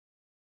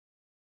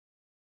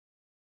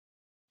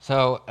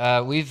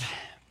We've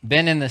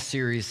been in this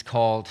series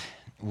called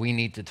We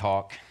Need to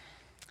Talk.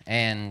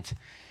 And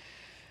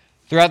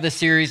throughout this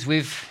series,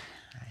 we've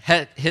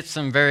hit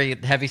some very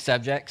heavy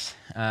subjects.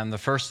 The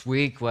first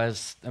week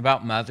was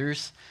about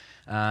mothers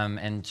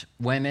and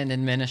women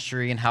in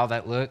ministry and how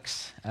that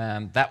looks.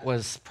 That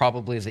was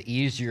probably the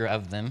easier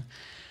of them.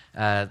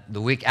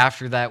 The week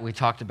after that, we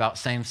talked about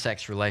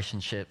same-sex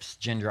relationships,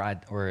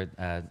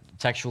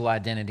 sexual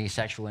identity,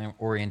 sexual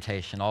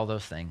orientation, all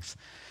those things.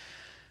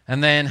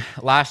 And then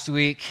last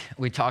week,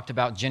 we talked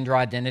about gender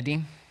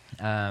identity,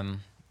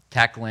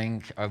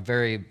 tackling a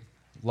very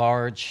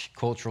large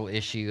cultural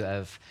issue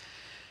of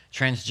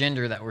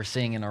transgender that we're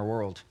seeing in our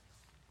world.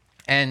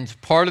 And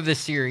part of this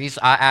series,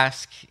 I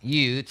ask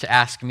you to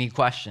ask me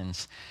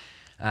questions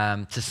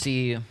to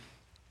see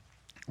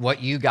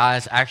what you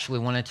guys actually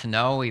wanted to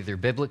know, either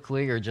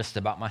biblically or just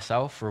about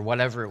myself or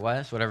whatever it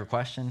was, whatever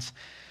questions.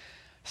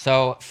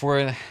 So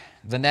for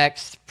the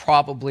next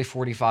probably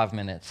 45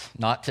 minutes,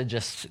 not to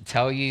just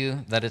tell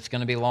you that it's going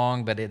to be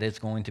long, but it is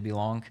going to be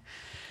long.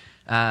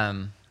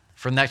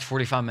 For the next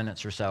 45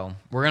 minutes or so,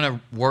 we're going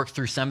to work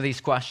through some of these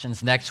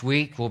questions. Next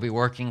week, we'll be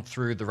working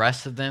through the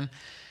rest of them.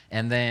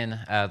 And then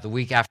the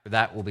week after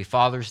that will be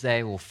Father's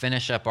Day. We'll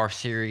finish up our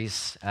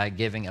series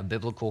giving a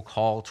biblical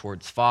call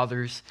towards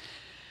fathers.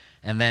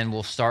 And then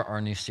we'll start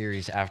our new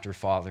series after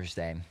Father's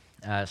Day.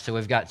 So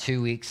we've got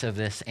 2 weeks of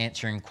this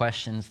answering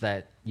questions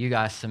that you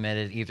guys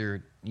submitted,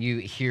 either you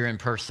here in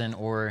person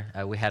or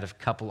we had a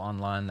couple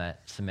online that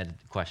submitted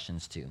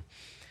questions too.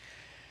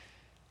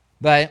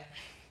 But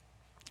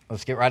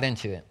let's get right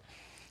into it.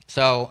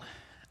 So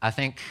I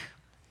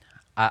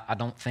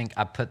don't think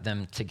I put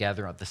them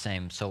together at the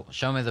same. So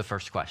show me the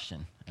first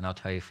question, and I'll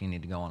tell you if you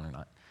need to go on or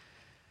not.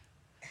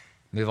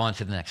 Move on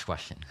to the next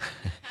question.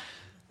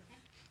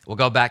 We'll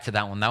go back to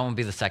that one. That one will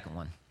be the second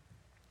one.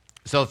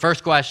 So the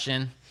first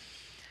question,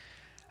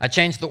 I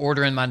changed the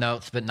order in my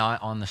notes, but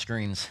not on the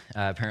screens,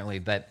 apparently.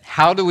 But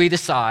how do we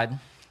decide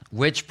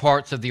which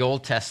parts of the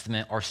Old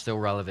Testament are still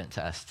relevant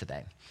to us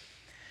today?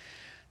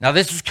 Now,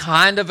 this is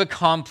kind of a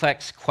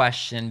complex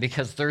question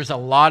because there's a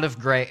lot of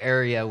gray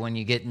area when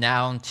you get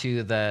down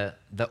to the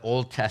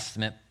Old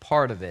Testament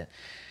part of it.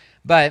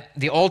 But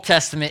the Old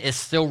Testament is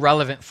still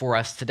relevant for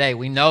us today.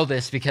 We know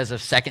this because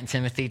of 2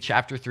 Timothy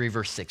chapter 3,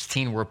 verse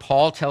 16, where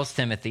Paul tells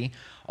Timothy,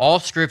 all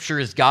scripture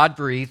is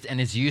God-breathed and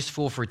is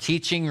useful for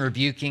teaching,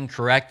 rebuking,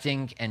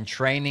 correcting, and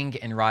training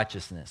in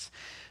righteousness.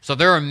 So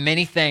there are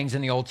many things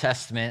in the Old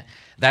Testament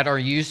that are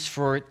used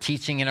for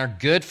teaching and are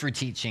good for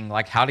teaching,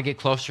 like how to get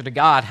closer to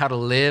God, how to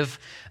live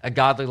a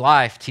godly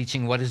life,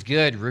 teaching what is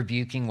good,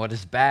 rebuking what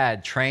is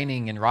bad,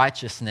 training in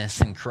righteousness,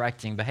 and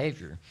correcting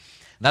behavior.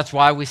 That's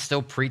why we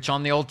still preach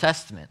on the Old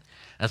Testament.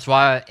 That's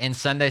why in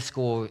Sunday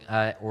school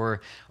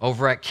or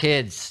over at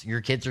kids,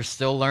 your kids are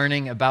still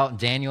learning about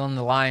Daniel in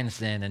the lion's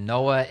den and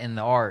Noah in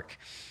the ark.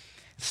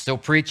 It's still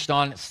preached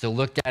on, it's still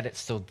looked at, it's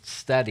still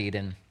studied.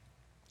 And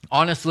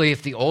honestly,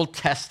 if the Old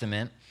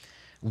Testament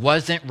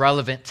wasn't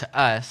relevant to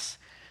us,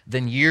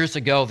 then years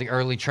ago the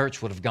early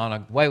church would have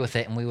gone away with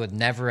it and we would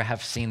never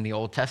have seen the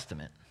Old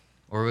Testament,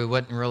 or we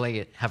wouldn't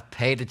really have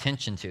paid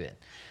attention to it.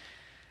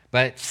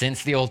 But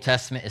since the Old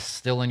Testament is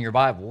still in your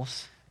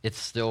Bibles, it's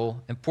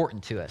still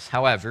important to us.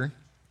 However,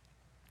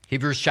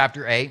 Hebrews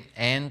chapter 8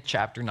 and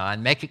chapter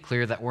 9 make it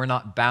clear that we're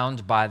not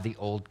bound by the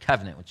Old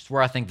Covenant, which is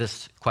where I think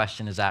this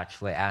question is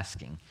actually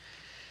asking.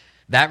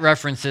 That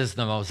references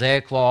the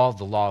Mosaic Law,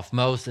 the Law of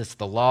Moses,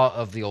 the Law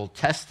of the Old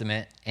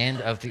Testament, and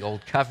of the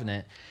Old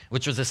Covenant,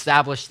 which was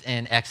established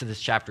in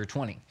Exodus chapter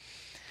 20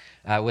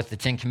 with the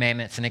Ten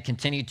Commandments, and it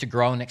continued to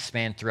grow and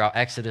expand throughout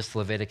Exodus,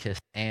 Leviticus,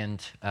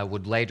 and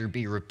would later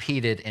be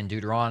repeated in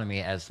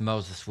Deuteronomy as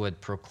Moses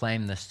would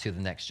proclaim this to the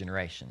next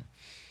generation.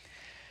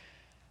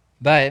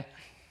 But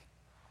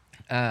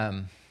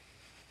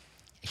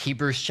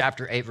Hebrews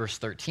chapter 8, verse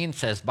 13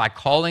 says, by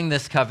calling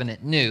this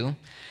covenant new,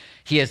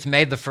 he has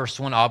made the first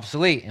one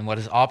obsolete, and what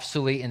is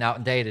obsolete and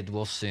outdated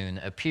will soon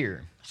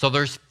appear. So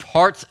there's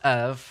parts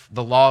of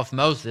the law of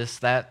Moses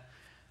that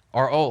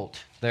are old.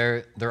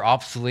 They're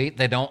obsolete.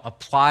 They don't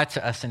apply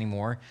to us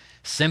anymore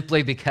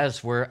simply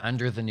because we're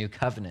under the new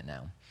covenant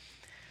now.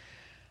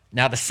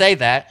 Now, to say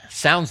that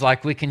sounds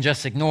like we can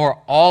just ignore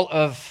all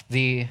of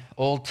the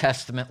Old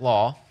Testament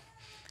law.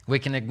 We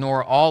can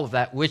ignore all of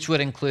that, which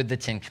would include the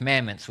Ten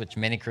Commandments, which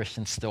many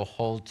Christians still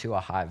hold to a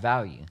high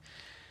value.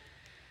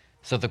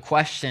 So the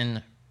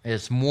question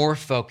is more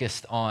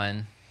focused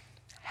on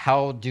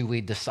how do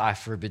we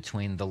decipher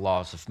between the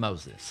laws of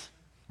Moses,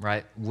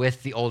 right?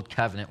 With the Old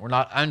Covenant. We're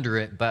not under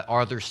it, but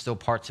are there still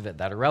parts of it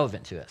that are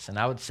relevant to us? And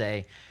I would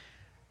say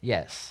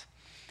yes.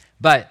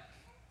 But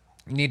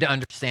you need to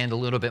understand a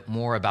little bit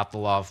more about the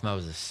law of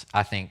Moses,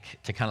 I think,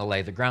 to kind of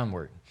lay the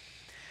groundwork.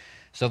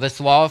 So this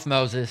law of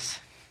Moses,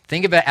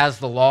 think of it as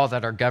the law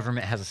that our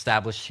government has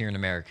established here in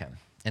America.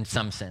 In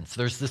some sense.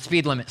 There's the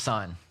speed limit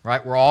sign,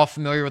 right? We're all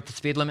familiar with the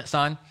speed limit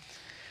sign.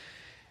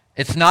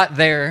 It's not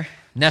there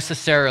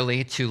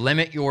necessarily to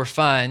limit your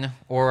fun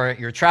or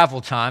your travel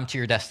time to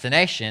your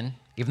destination,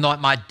 even though it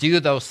might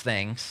do those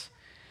things.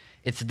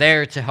 It's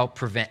there to help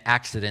prevent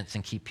accidents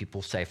and keep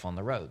people safe on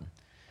the road.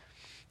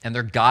 And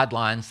they're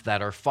guidelines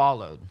that are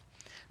followed.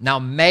 Now,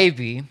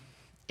 maybe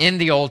in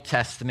the Old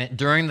Testament,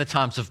 during the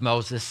times of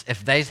Moses,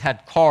 if they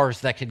had cars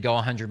that could go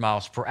 100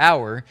 miles per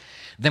hour,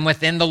 then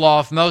within the law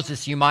of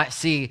Moses, you might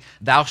see,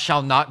 thou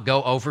shalt not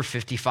go over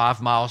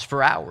 55 miles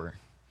per hour.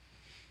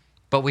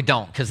 But we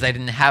don't, because they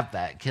didn't have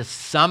that. Because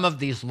some of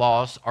these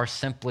laws are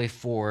simply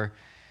for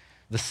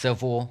the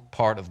civil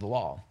part of the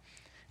law,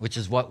 which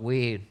is what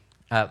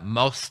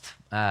most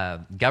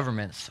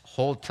governments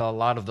hold to a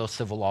lot of those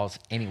civil laws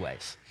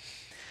anyways.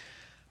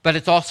 But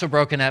it's also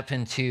broken up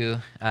into,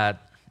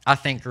 I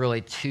think,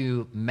 really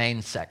two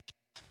main sections.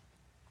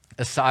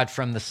 Aside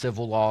from the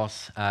civil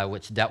laws,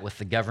 which dealt with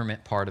the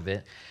government part of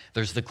it,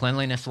 there's the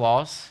cleanliness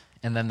laws,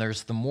 and then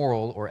there's the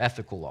moral or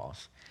ethical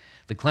laws.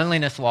 The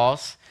cleanliness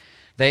laws,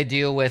 they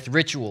deal with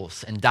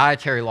rituals and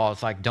dietary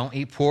laws, like don't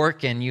eat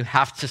pork, and you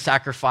have to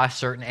sacrifice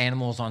certain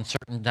animals on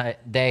certain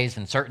days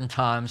and certain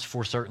times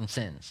for certain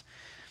sins.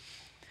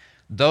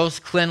 Those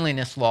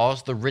cleanliness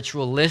laws, the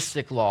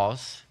ritualistic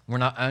laws, we're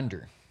not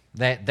under.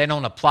 They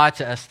don't apply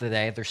to us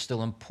today. They're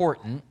still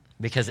important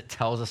because it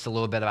tells us a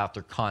little bit about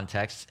their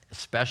context,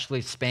 especially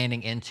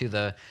spanning into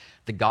the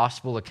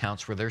gospel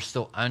accounts where they're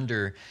still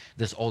under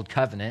this old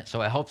covenant.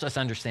 So it helps us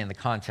understand the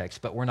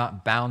context, but we're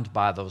not bound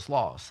by those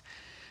laws.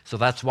 So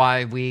that's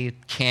why we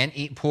can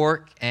eat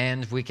pork,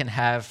 and we can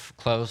have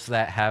clothes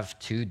that have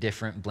two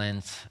different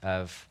blends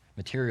of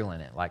material in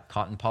it, like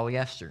cotton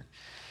polyester.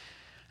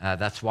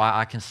 That's why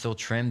I can still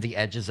trim the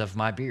edges of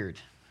my beard,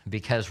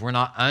 because we're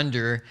not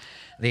under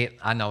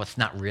I know it's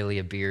not really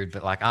a beard,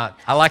 but like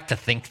I like to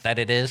think that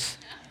it is.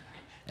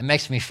 It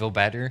makes me feel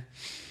better.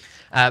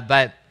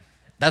 But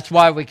that's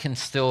why we can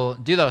still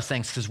do those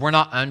things, because we're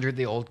not under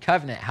the old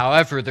covenant.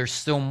 However, there's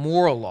still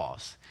moral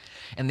laws.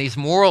 And these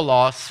moral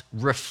laws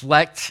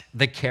reflect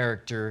the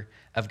character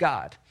of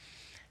God.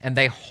 And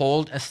they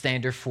hold a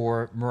standard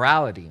for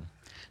morality.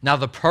 Now,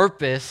 the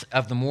purpose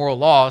of the moral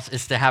laws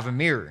is to have a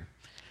mirror,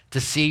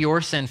 to see your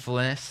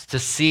sinfulness, to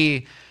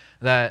see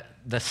the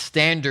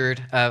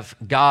standard of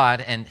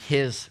God and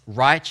his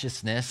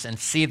righteousness, and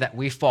see that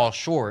we fall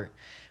short,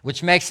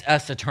 which makes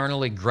us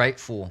eternally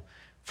grateful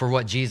for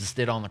what Jesus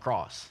did on the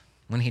cross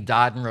when he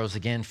died and rose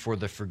again for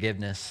the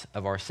forgiveness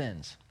of our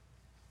sins.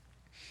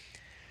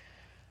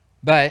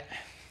 But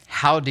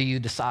how do you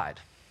decide?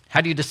 How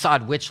do you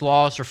decide which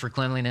laws are for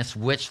cleanliness,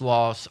 which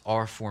laws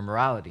are for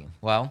morality?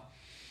 Well,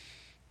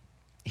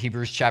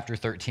 Hebrews chapter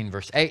 13,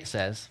 verse 8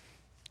 says,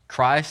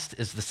 Christ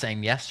is the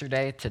same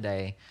yesterday,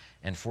 today,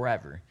 and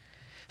forever.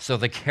 So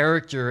the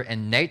character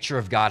and nature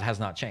of God has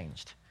not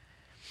changed,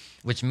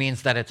 which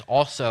means that it's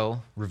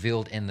also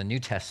revealed in the New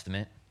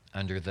Testament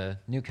under the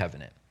New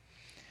Covenant.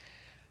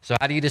 So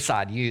how do you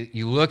decide?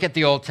 You look at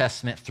the Old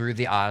Testament through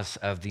the eyes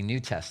of the New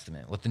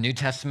Testament. What the New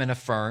Testament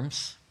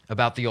affirms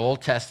about the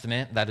Old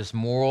Testament that is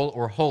moral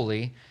or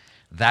holy,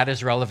 that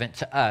is relevant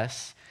to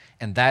us,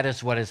 and that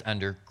is what is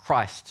under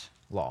Christ's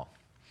law.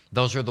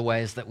 Those are the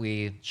ways that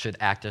we should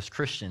act as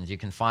Christians. You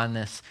can find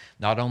this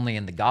not only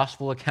in the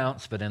gospel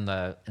accounts, but in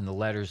the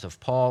letters of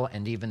Paul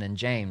and even in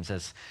James,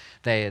 as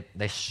they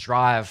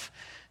strive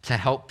to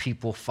help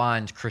people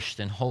find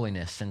Christian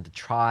holiness and to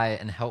try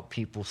and help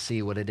people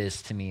see what it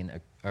is to mean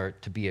or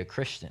to be a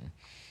Christian.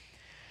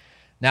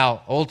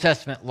 Now, Old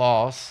Testament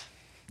laws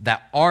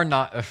that are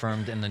not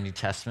affirmed in the New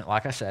Testament,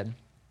 like I said,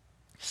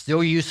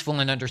 still useful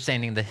in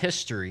understanding the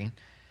history,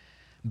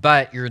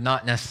 but you're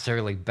not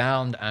necessarily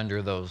bound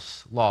under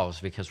those laws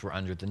because we're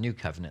under the New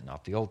Covenant,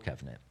 not the Old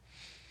Covenant.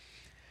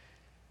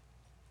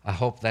 I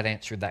hope that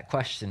answered that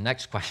question.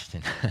 Next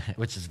question,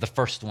 which is the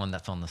first one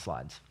that's on the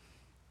slides.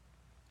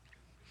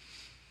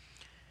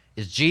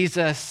 Is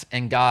Jesus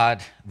and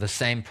God the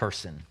same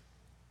person?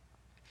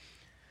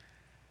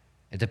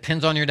 It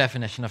depends on your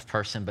definition of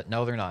person, but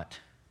no, they're not.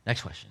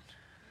 Next question.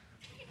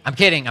 I'm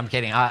kidding. I'm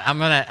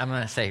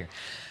gonna say here.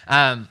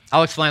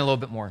 I'll explain a little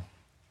bit more.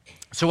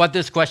 So what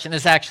this question,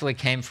 this actually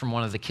came from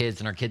one of the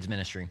kids in our kids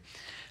ministry.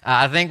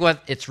 I think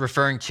what it's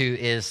referring to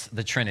is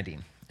the Trinity,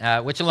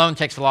 which alone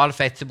takes a lot of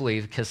faith to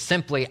believe, because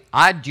simply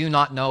I do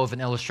not know of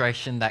an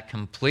illustration that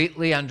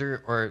completely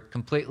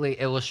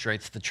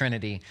illustrates the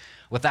Trinity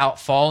without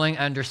falling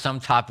under some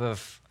type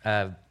of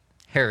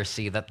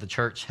heresy that the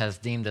church has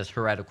deemed as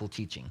heretical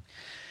teaching.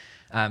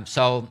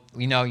 So,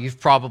 you've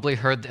probably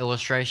heard the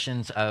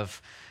illustrations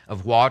of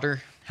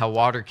water, how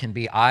water can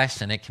be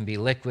ice and it can be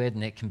liquid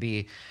and it can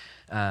be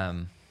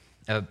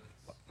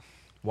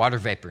water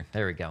vapor.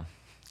 There we go.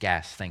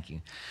 Gas, thank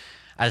you.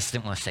 I just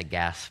didn't want to say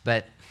gas,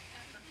 but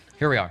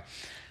here we are.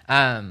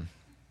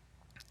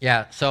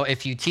 So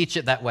if you teach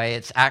it that way,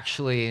 it's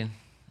actually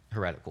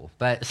heretical.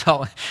 But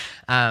so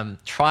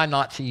try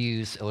not to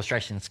use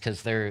illustrations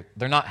because they're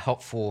not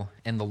helpful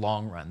in the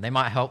long run. They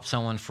might help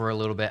someone for a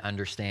little bit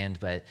understand,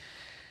 but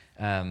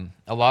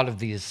a lot of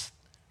these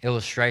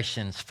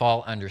illustrations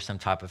fall under some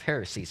type of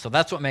heresy. So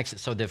that's what makes it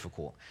so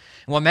difficult.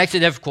 And what makes it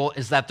difficult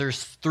is that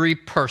there's three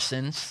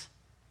persons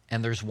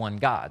and there's one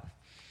God.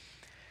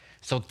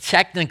 So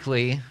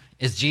technically,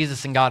 is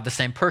Jesus and God the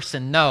same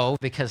person? No,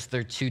 because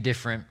they're two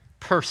different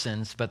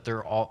persons, but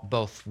they're all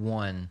both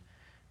one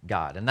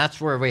God. And that's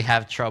where we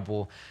have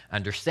trouble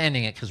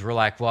understanding it, because we're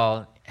like,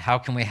 well, how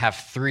can we have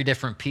three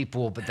different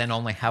people but then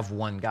only have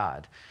one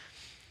God?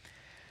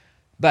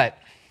 But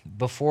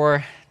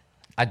before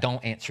I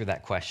don't answer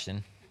that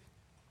question,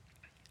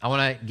 I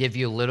want to give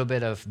you a little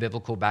bit of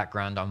biblical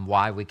background on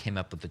why we came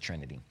up with the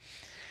Trinity.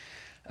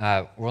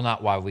 Well,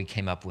 not why we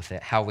came up with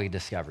it, how we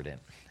discovered it.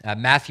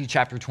 Matthew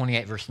chapter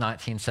 28, verse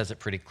 19 says it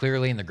pretty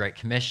clearly in the Great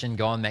Commission: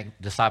 go and make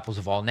disciples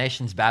of all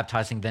nations,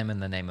 baptizing them in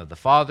the name of the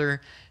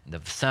Father, and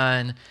of the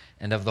Son,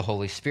 and of the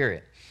Holy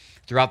Spirit.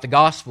 Throughout the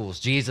Gospels,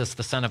 Jesus,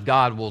 the Son of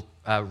God, will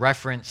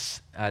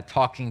reference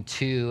talking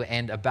to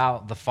and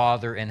about the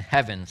Father in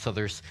heaven. So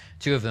there's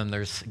two of them.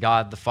 There's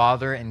God the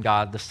Father and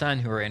God the Son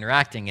who are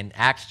interacting. In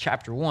Acts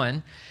chapter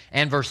 1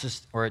 and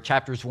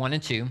chapters 1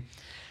 and 2,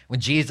 when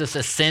Jesus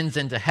ascends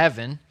into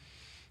heaven,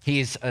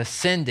 he's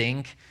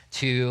ascending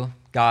to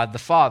God the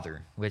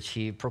Father, which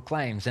he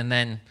proclaims. And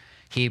then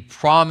he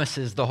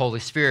promises the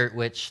Holy Spirit,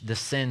 which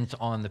descends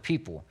on the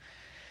people.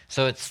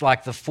 So it's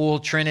like the full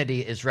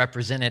Trinity is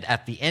represented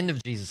at the end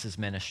of Jesus'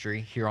 ministry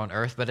here on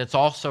earth, but it's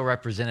also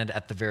represented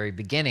at the very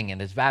beginning in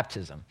his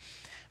baptism.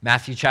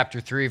 Matthew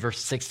chapter 3, verse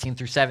 16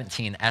 through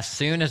 17. As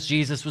soon as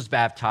Jesus was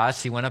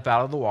baptized, he went up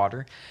out of the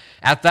water.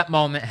 At that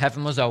moment,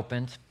 heaven was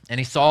opened, and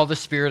he saw the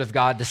Spirit of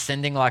God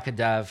descending like a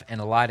dove and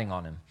alighting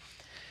on him.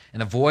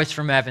 And a voice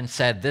from heaven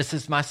said, "This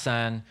is my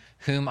Son,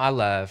 whom I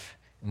love,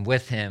 and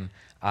with him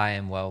I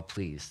am well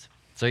pleased."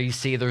 So you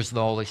see there's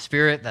the Holy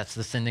Spirit that's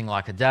descending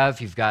like a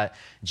dove. You've got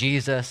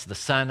Jesus, the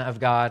Son of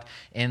God,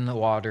 in the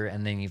water.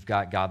 And then you've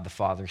got God the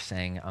Father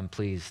saying, "I'm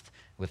pleased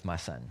with my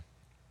Son."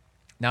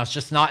 Now, it's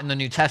just not in the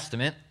New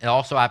Testament. It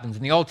also happens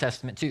in the Old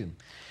Testament too.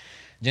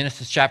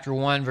 Genesis chapter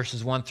 1,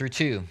 verses 1 through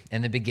 2.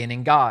 In the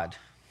beginning, God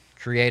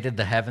created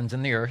the heavens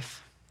and the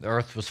earth. The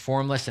earth was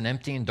formless and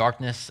empty, and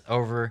darkness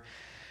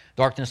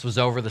was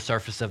over the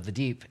surface of the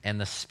deep. And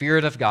the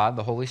Spirit of God,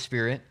 the Holy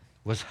Spirit,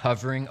 was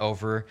hovering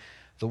over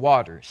the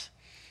waters.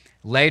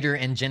 Later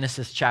in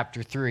Genesis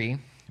chapter 3,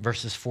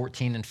 verses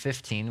 14 and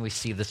 15, we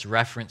see this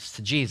reference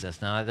to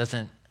Jesus. Now, it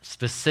doesn't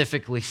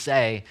specifically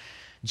say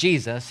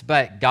Jesus,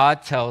 but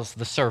God tells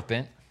the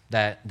serpent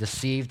that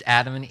deceived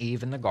Adam and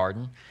Eve in the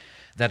garden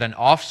that an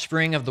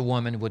offspring of the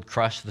woman would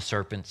crush the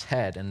serpent's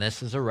head. And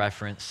this is a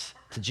reference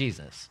to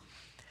Jesus.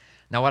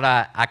 Now, what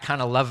I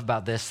kind of love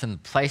about this and the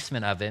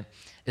placement of it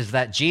is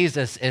that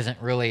Jesus isn't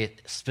really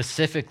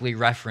specifically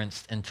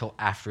referenced until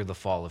after the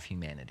fall of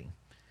humanity,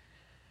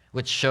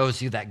 which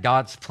shows you that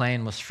God's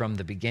plan was from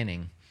the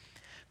beginning,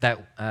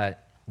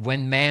 that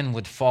when man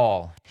would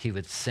fall, he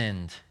would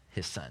send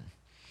his Son.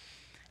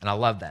 And I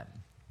love that.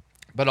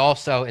 But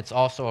also, it's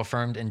also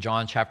affirmed in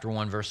John chapter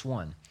 1, verse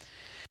 1.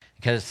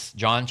 Because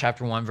John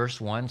chapter 1, verse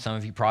 1, some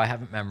of you probably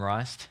haven't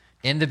memorized.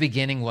 In the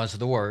beginning was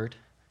the Word,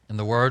 and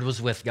the Word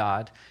was with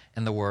God,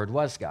 and the Word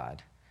was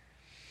God.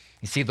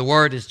 You see, the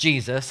Word is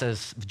Jesus,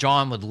 as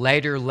John would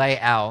later lay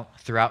out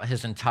throughout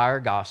his entire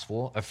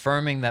gospel,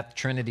 affirming that the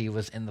Trinity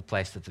was in the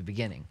place at the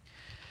beginning.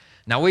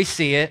 Now we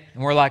see it,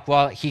 and we're like,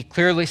 well, he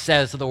clearly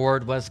says the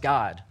Word was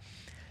God.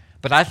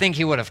 But I think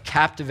he would have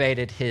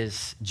captivated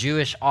his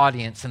Jewish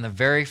audience in the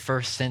very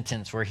first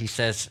sentence where he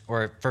says,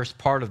 or first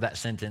part of that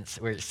sentence,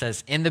 where it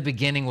says, "In the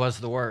beginning was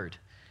the Word."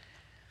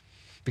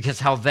 Because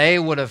how they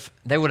would have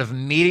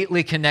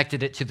immediately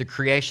connected it to the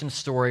creation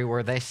story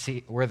where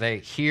they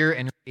hear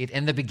and read,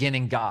 "In the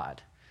beginning,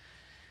 God."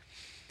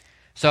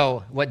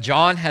 So what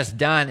John has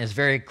done is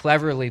very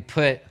cleverly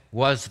put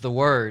 "was the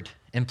Word"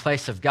 in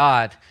place of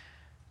God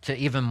to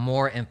even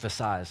more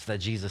emphasize that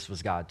Jesus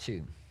was God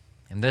too.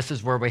 And this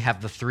is where we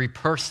have the three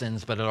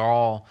persons, but are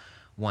all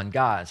one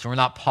God. So we're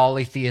not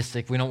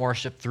polytheistic. We don't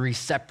worship three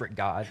separate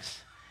gods.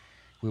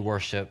 We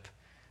worship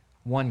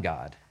one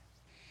God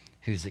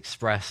who's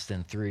expressed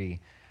in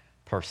three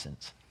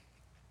persons.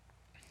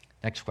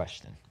 Next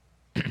question.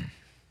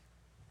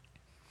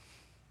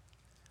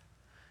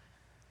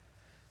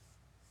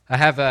 I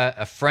have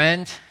a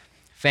friend,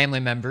 family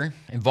member,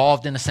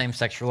 involved in a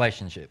same-sex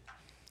relationship.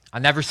 I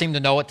never seem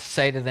to know what to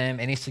say to them,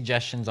 any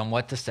suggestions on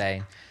what to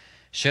say.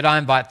 Should I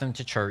invite them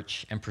to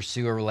church and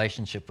pursue a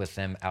relationship with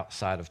them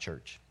outside of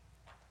church?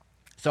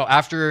 So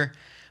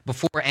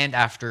before and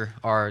after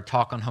our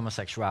talk on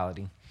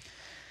homosexuality,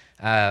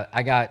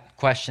 I got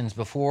questions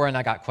before and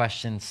I got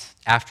questions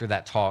after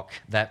that talk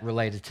that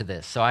related to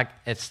this. So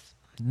it's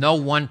no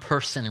one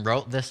person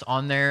wrote this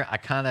on there. I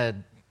kind of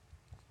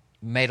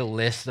made a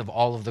list of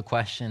all of the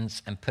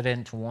questions and put it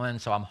into one.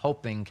 So I'm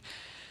hoping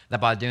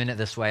that by doing it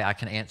this way, I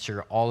can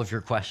answer all of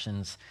your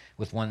questions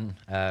with one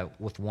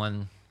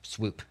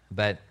swoop.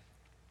 But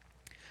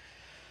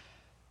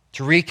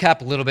to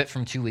recap a little bit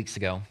from 2 weeks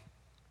ago,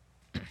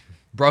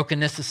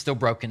 brokenness is still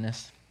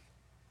brokenness.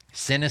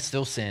 Sin is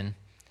still sin.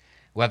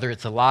 Whether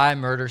it's a lie,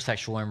 murder,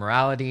 sexual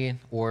immorality,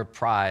 or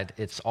pride,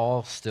 it's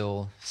all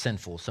still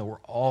sinful. So we're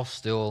all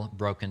still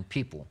broken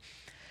people.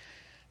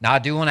 Now, I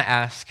do want to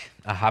ask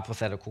a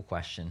hypothetical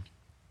question,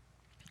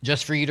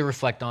 just for you to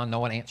reflect on. No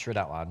one answer it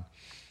out loud.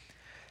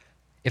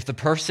 If the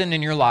person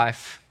in your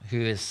life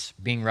who is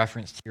being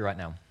referenced here right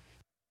now,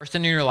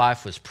 person in your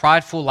life was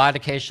prideful, lied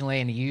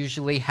occasionally, and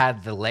usually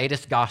had the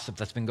latest gossip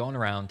that's been going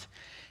around,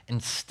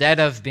 instead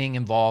of being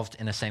involved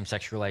in a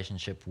same-sex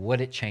relationship,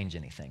 would it change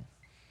anything?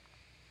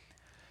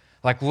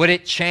 Like, would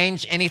it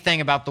change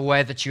anything about the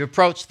way that you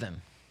approach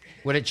them?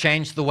 Would it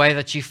change the way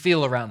that you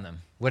feel around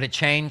them? Would it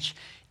change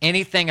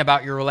anything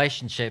about your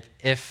relationship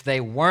if they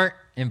weren't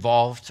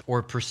involved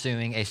or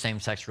pursuing a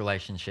same-sex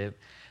relationship,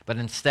 but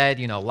instead,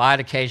 lied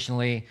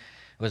occasionally,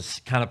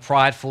 was kind of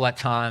prideful at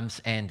times,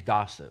 and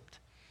gossiped?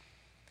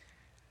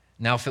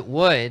 Now, if it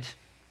would,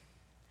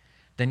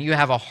 then you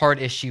have a hard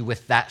issue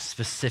with that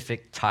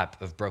specific type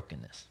of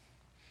brokenness.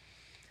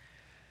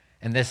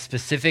 And this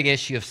specific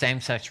issue of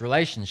same-sex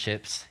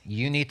relationships,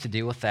 you need to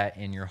deal with that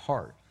in your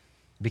heart.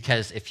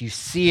 Because if you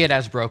see it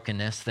as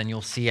brokenness, then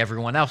you'll see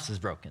everyone else as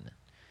broken,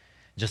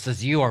 just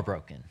as you are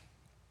broken.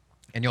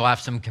 And you'll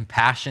have some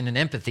compassion and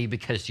empathy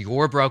because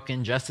you're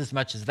broken just as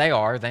much as they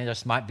are. They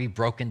just might be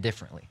broken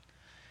differently.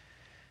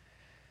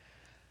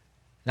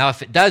 Now,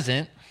 if it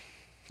doesn't,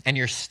 and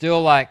you're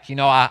still like,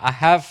 I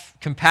have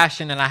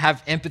compassion and I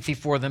have empathy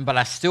for them, but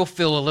I still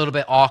feel a little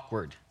bit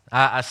awkward.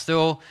 I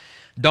still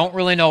don't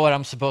really know what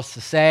I'm supposed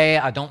to say.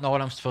 I don't know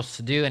what I'm supposed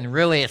to do. And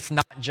really, it's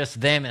not just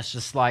them. It's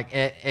just like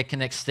it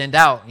can extend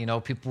out.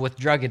 People with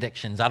drug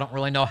addictions. I don't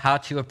really know how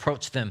to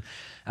approach them.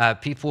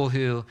 People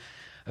who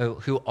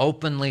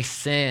openly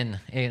sin.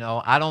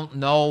 I don't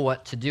know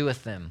what to do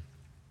with them.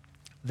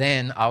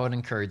 Then I would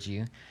encourage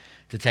you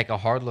to take a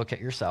hard look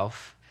at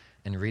yourself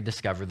and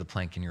rediscover the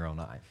plank in your own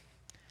eye.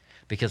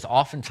 Because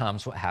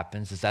oftentimes what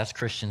happens is, as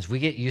Christians, we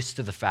get used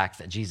to the fact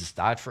that Jesus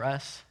died for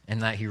us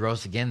and that he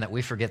rose again, that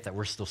we forget that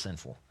we're still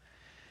sinful.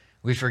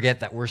 We forget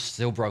that we're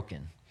still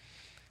broken.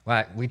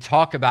 Right? We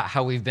talk about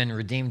how we've been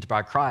redeemed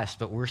by Christ,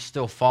 but we're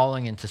still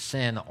falling into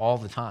sin all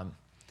the time.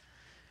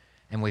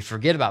 And we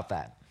forget about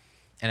that.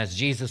 And as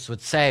Jesus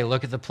would say,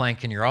 look at the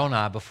plank in your own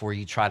eye before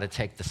you try to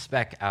take the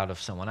speck out of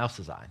someone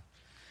else's eye.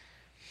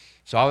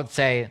 So I would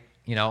say,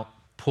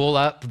 pull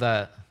up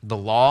the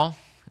law,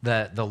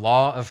 the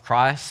law of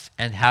Christ,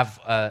 and have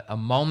a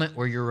moment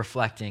where you're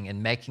reflecting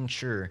and making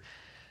sure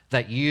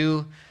that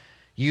you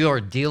are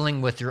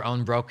dealing with your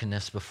own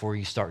brokenness before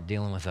you start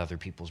dealing with other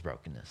people's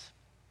brokenness.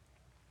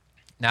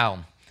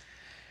 Now,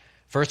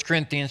 1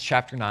 Corinthians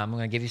chapter 9, I'm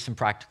going to give you some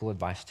practical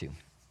advice too.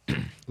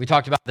 We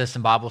talked about this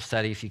in Bible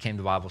study if you came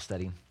to Bible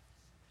study.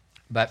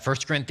 But 1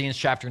 Corinthians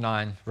chapter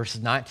 9,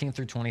 verses 19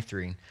 through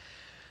 23,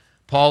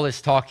 Paul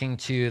is talking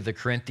to the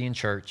Corinthian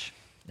church,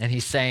 and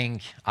he's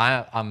saying,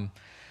 I'm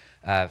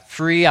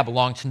free, I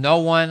belong to no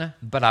one,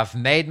 but I've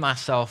made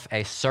myself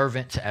a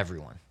servant to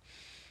everyone,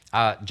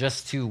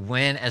 just to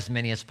win as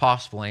many as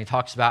possible. And he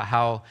talks about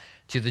how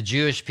to the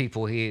Jewish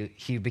people,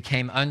 he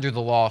became under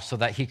the law so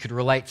that he could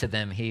relate to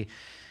them.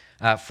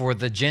 For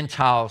the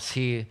Gentiles,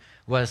 he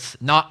was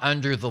not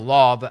under the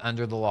law, but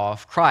under the law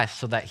of Christ,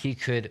 so that he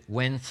could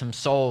win some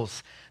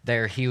souls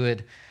there. He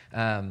would,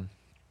 when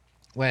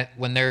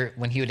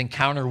he would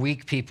encounter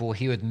weak people,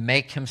 he would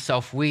make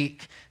himself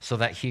weak so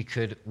that he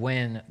could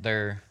win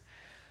their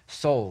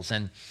souls.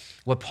 And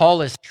what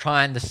Paul is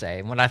trying to say,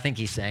 and what I think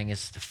he's saying,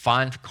 is to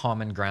find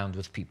common ground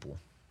with people.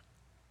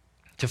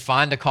 To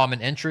find a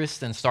common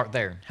interest and start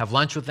there. Have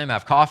lunch with them,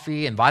 have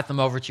coffee, invite them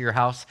over to your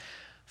house.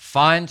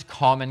 Find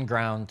common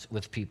ground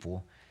with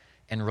people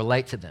and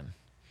relate to them.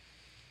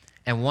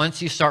 And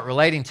once you start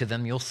relating to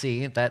them, you'll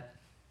see that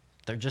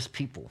they're just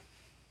people,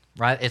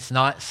 right? It's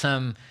not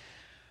some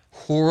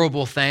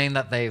horrible thing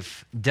that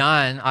they've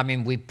done. I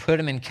mean, we put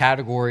them in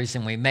categories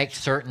and we make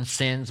certain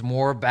sins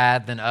more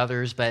bad than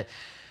others, but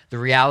the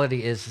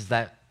reality is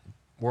that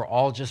we're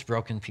all just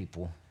broken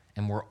people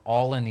and we're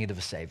all in need of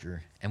a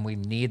Savior, and we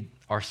need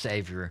our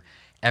Savior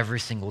every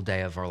single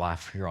day of our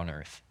life here on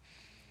earth.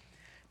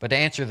 But to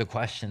answer the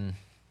question,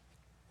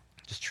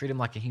 just treat them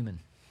like a human.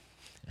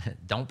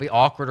 Don't be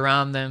awkward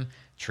around them.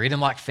 Treat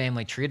them like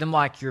family. Treat them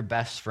like your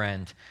best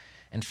friend,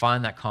 and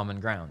find that common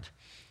ground.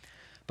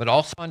 But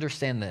also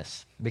understand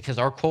this, because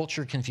our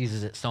culture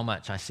confuses it so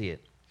much. I see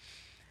it.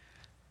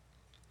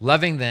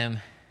 Loving them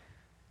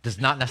does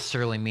not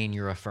necessarily mean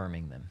you're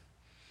affirming them.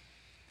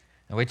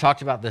 And we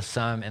talked about this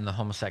some in the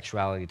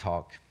homosexuality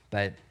talk,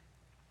 but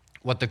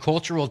what the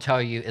culture will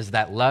tell you is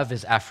that love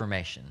is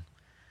affirmation.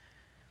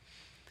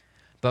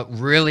 But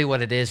really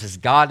what it is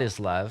God is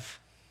love,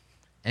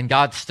 and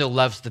God still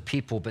loves the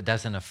people but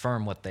doesn't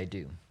affirm what they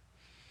do.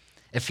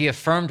 If he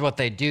affirmed what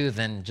they do,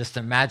 then just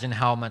imagine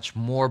how much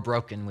more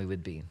broken we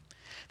would be.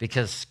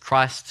 Because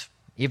Christ,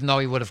 even though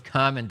he would have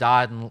come and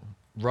died and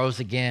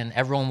rose again,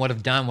 everyone would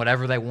have done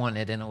whatever they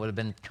wanted, and it would have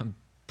been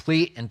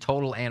complete and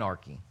total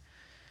anarchy.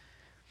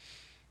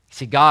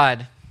 See,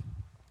 God,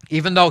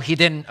 even though he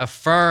didn't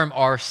affirm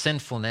our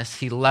sinfulness,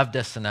 he loved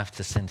us enough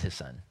to send his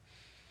son.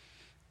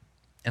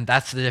 And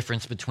that's the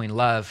difference between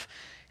love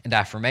and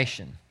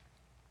affirmation.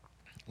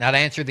 Now, to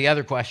answer the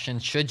other question,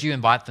 should you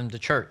invite them to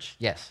church?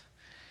 Yes.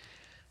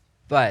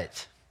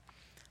 But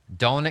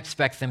don't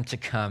expect them to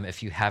come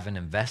if you haven't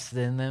invested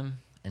in them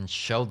and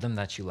showed them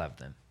that you love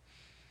them.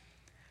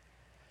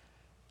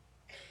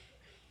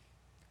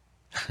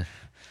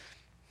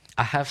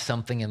 I have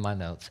something in my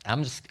notes.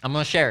 I'm going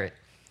to share it.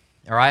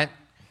 All right?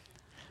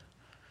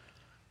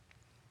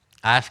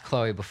 I asked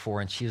Chloe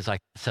before, and she was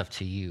like, "It's up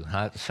to you."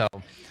 Huh? So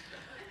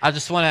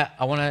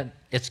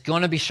it's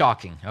going to be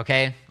shocking,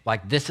 okay?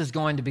 Like, this is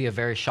going to be a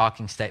very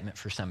shocking statement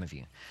for some of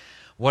you.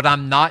 What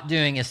I'm not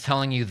doing is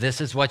telling you this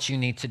is what you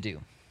need to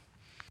do.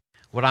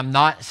 What I'm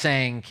not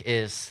saying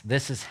is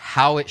this is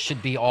how it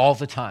should be all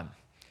the time.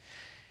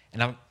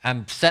 And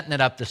I'm setting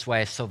it up this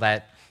way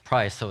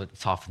probably so it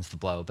softens the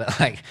blow, but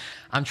like,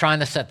 I'm trying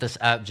to set this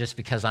up just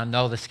because I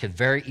know this could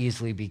very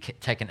easily be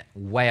taken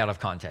way out of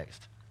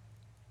context.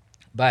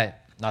 But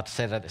not to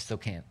say that it still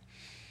can't.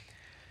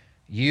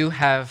 You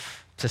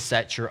have to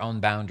set your own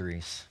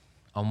boundaries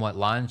on what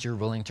lines you're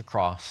willing to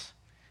cross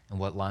and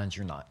what lines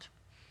you're not.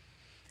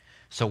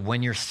 So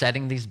when you're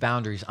setting these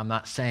boundaries, I'm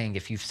not saying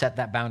if you've set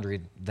that boundary,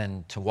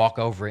 then to walk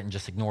over it and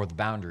just ignore the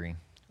boundary.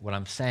 What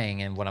I'm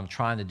saying and what I'm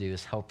trying to do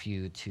is help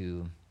you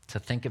to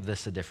think of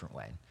this a different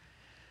way.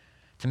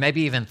 To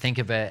maybe even think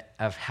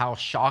of how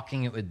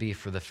shocking it would be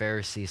for the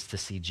Pharisees to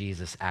see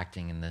Jesus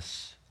acting in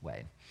this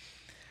way.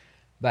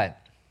 But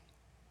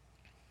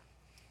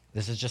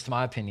this is just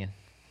my opinion.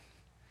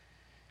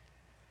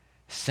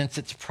 Since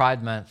it's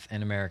Pride Month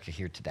in America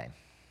here today,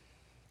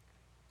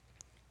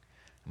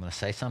 I'm going to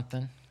say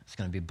something. It's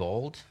going to be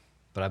bold,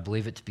 but I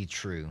believe it to be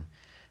true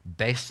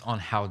based on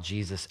how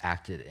Jesus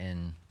acted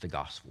in the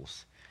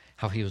Gospels.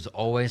 How he was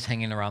always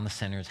hanging around the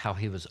sinners, how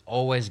he was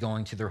always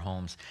going to their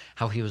homes,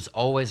 how he was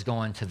always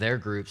going to their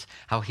groups,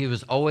 how he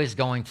was always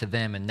going to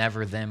them and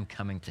never them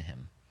coming to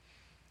him.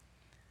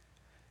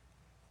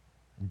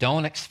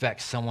 Don't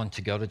expect someone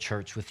to go to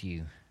church with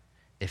you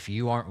if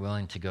you aren't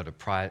willing to go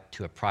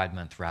to a Pride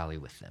Month rally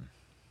with them.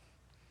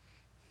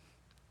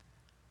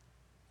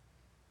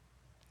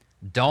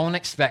 Don't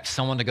expect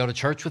someone to go to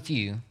church with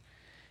you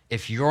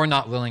if you're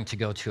not willing to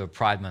go to a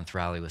Pride Month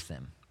rally with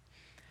them.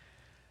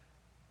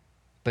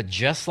 But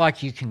just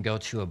like you can go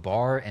to a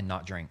bar and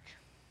not drink,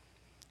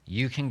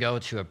 you can go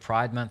to a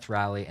Pride Month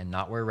rally and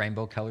not wear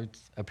rainbow-colored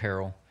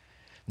apparel,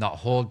 not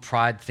hold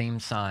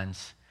Pride-themed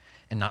signs,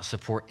 and not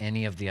support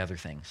any of the other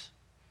things.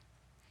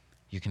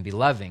 You can be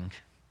loving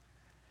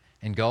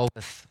and go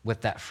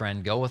with that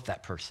friend, go with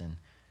that person,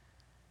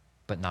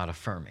 but not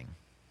affirming.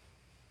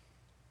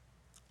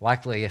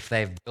 Likely, if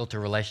they've built a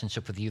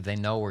relationship with you, they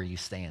know where you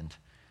stand.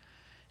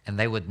 And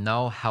they would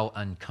know how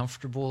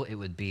uncomfortable it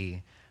would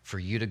be for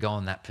you to go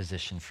in that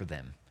position for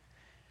them.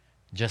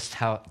 Just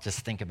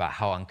think about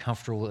how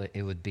uncomfortable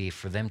it would be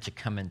for them to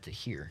come into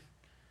here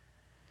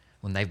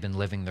when they've been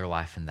living their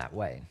life in that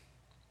way.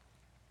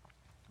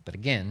 But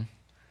again,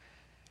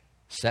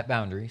 set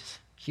boundaries.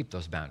 Keep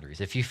those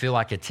boundaries. If you feel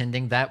like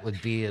attending that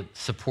would be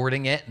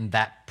supporting it and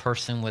that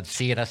person would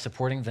see it as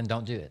supporting, then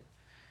don't do it.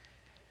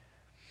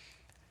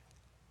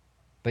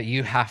 But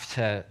you have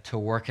to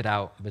work it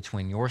out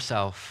between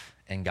yourself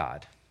and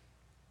God.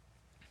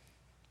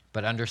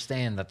 But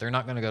understand that they're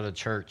not going to go to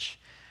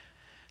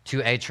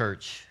a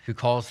church who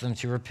calls them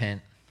to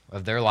repent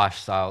of their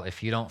lifestyle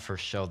if you don't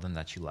first show them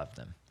that you love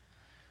them.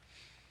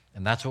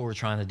 And that's what we're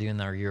trying to do in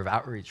our year of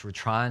outreach. We're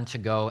trying to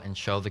go and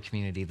show the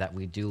community that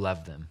we do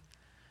love them.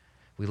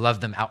 We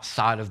love them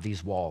outside of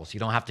these walls. You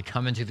don't have to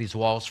come into these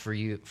walls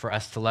for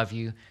us to love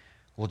you.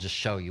 We'll just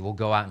show you. We'll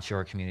go out into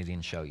our community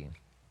and show you.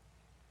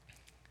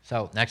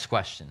 So, next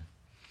question.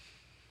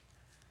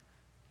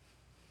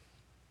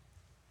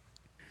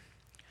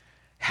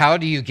 How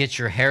do you get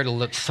your hair to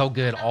look so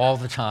good all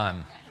the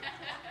time?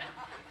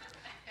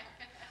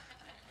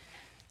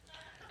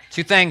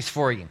 Two things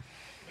for you.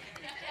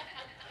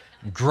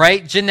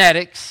 Great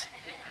genetics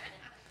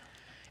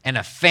and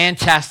a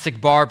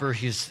fantastic barber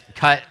who's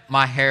cut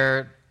my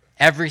hair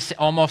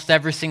almost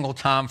every single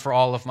time for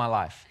all of my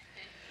life.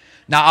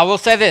 Now, I will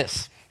say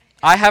this.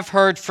 I have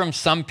heard from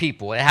some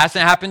people, it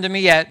hasn't happened to me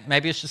yet,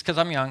 maybe it's just because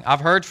I'm young. I've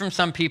heard from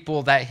some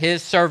people that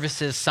his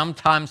services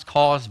sometimes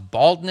cause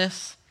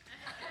baldness,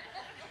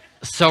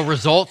 so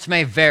results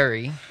may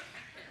vary.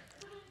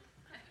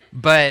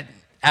 But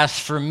as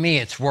for me,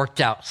 it's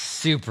worked out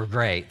super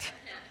great.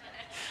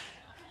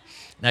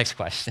 Next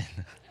question.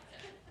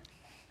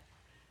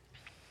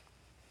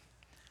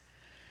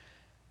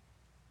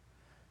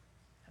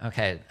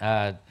 Okay,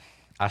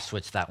 I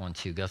switched that one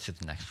too. Go to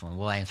the next one.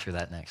 We'll answer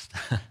that next.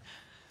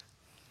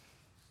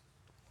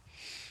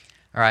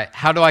 All right,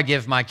 how do I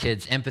give my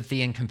kids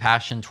empathy and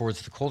compassion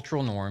towards the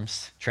cultural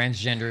norms,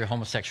 transgender,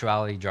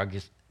 homosexuality,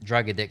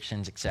 drug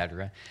addictions,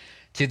 etc.,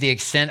 to the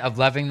extent of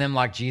loving them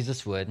like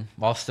Jesus would,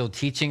 while still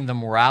teaching the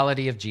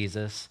morality of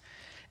Jesus,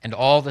 and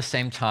all at the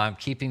same time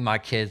keeping my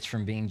kids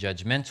from being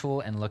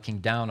judgmental and looking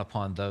down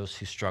upon those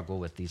who struggle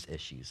with these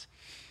issues?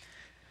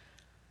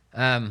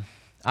 I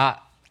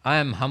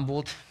am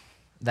humbled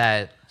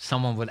that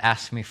someone would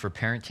ask me for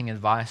parenting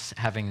advice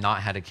having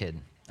not had a kid.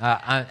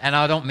 And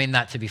I don't mean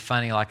that to be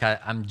funny, like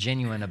I'm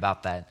genuine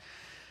about that.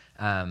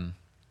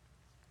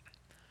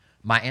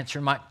 My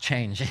answer might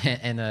change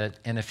in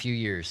a few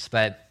years,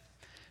 but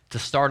to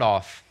start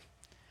off,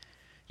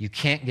 you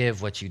can't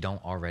give what you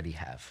don't already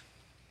have.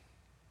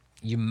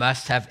 You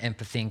must have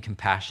empathy and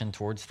compassion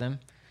towards them.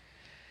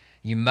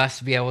 You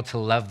must be able to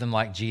love them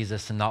like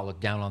Jesus and not look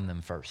down on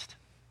them first.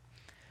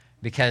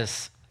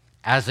 Because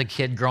as a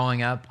kid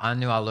growing up, I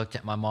knew I looked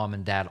at my mom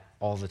and dad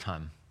all the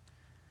time.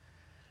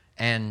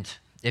 And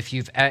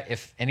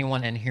if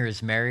anyone in here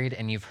is married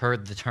and you've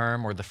heard the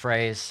term or the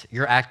phrase,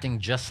 you're acting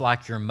just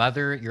like your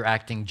mother, you're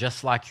acting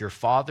just like your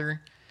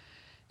father,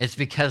 it's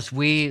because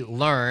we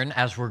learn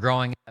as we're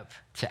growing up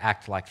to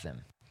act like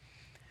them.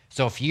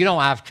 So if you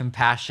don't have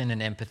compassion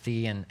and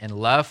empathy and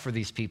love for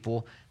these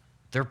people,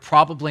 they're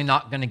probably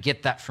not going to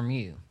get that from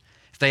you.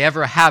 If they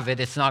ever have it,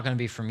 it's not going to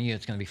be from you,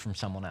 it's going to be from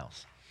someone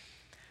else.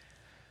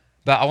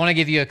 But I want to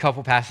give you a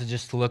couple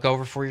passages to look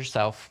over for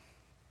yourself,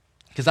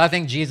 because I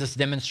think Jesus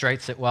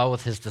demonstrates it well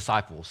with his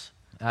disciples.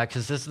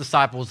 Because his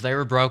disciples, they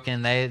were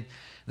broken, they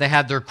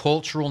had their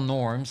cultural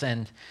norms,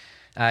 and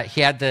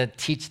he had to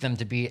teach them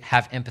to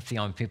have empathy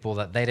on people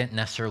that they didn't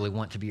necessarily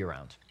want to be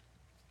around.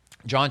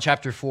 John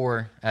chapter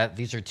 4,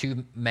 these are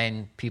two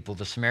main people,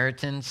 the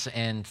Samaritans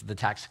and the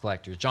tax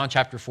collectors. John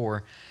chapter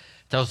 4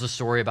 tells the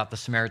story about the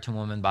Samaritan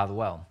woman by the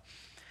well.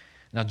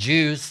 Now,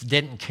 Jews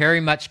didn't carry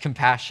much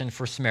compassion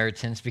for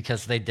Samaritans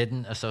because they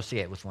didn't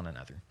associate with one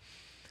another.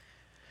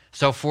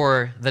 So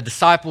for the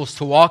disciples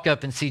to walk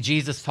up and see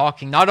Jesus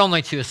talking not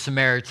only to a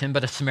Samaritan,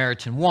 but a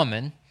Samaritan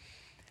woman,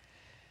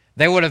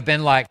 they would have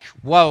been like,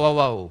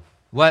 whoa,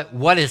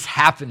 what is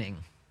happening?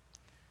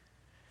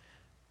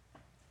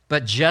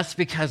 But just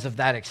because of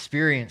that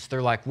experience,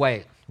 they're like,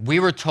 wait, we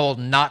were told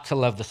not to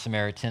love the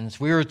Samaritans.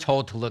 We were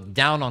told to look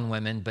down on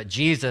women, but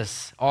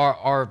Jesus,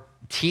 our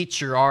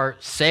teacher, our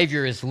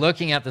Savior, is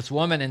looking at this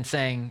woman and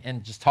saying,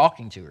 and just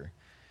talking to her.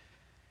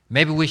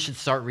 Maybe we should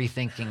start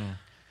rethinking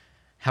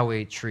how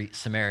we treat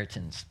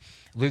Samaritans.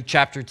 Luke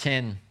chapter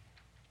 10,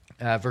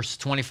 verses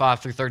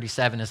 25 through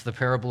 37 is the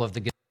parable of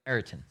the Good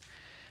Samaritan,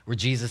 where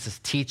Jesus is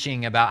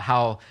teaching about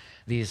how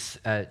these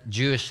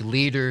Jewish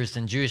leaders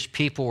and Jewish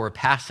people were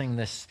passing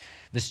this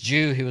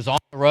Jew who was on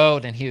the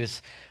road, and he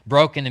was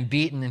broken and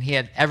beaten, and he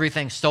had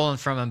everything stolen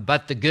from him,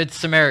 but the Good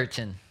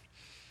Samaritan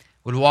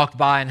would walk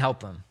by and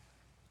help him.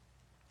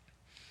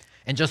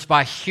 And just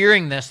by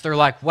hearing this, they're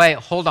like, wait,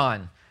 hold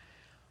on.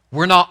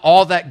 We're not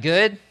all that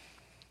good.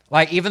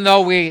 Like, even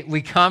though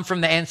we come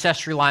from the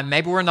ancestry line,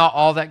 maybe we're not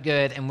all that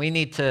good, and we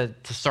need to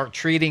start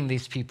treating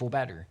these people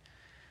better.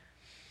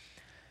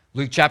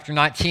 Luke chapter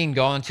 19,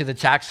 going to the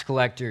tax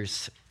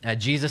collectors,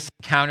 Jesus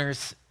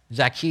encounters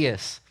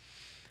Zacchaeus,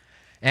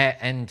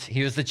 and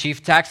he was the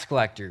chief tax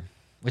collector,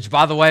 which,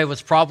 by the way,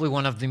 was probably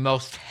one of the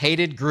most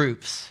hated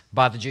groups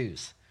by the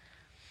Jews.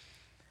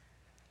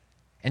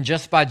 And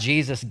just by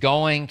Jesus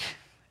going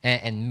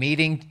and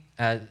meeting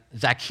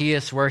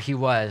Zacchaeus where he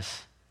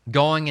was,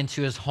 going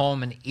into his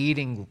home and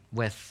eating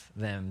with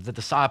them, the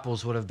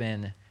disciples would have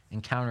been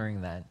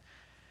encountering that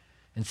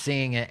and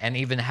seeing it and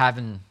even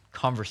having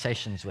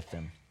conversations with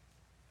them.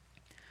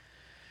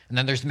 And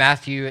then there's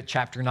Matthew at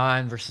chapter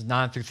 9, verses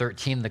 9 through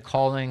 13, the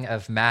calling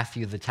of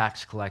Matthew the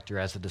tax collector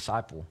as a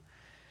disciple.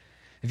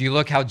 If you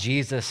look how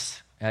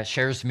Jesus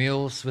shares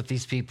meals with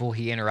these people,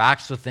 he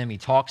interacts with them, he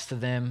talks to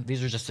them.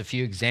 These are just a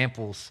few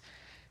examples.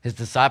 His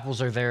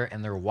disciples are there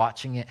and they're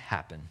watching it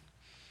happen.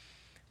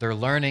 They're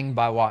learning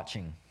by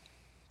watching.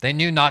 They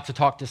knew not to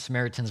talk to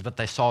Samaritans, but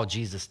they saw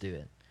Jesus do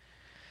it.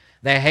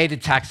 They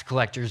hated tax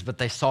collectors, but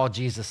they saw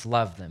Jesus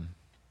love them.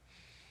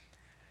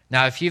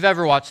 Now, if you've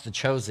ever watched The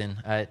Chosen,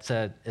 it's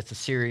a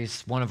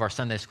series, one of our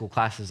Sunday school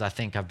classes. I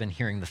think I've been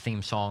hearing the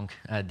theme song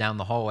down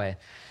the hallway.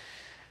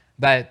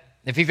 But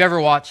if you've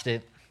ever watched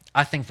it,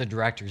 I think the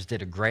directors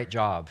did a great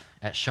job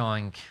at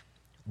showing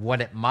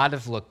what it might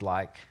have looked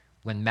like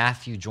when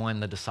Matthew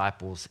joined the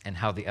disciples and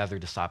how the other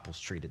disciples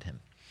treated him.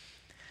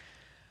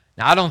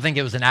 Now, I don't think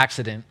it was an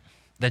accident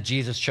that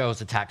Jesus chose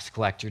a tax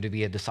collector to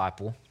be a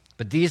disciple,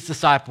 but these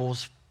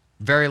disciples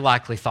very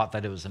likely thought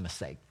that it was a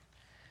mistake.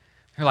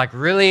 They're like,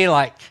 really?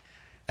 Like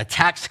a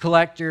tax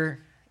collector?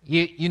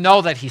 You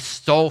know that he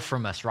stole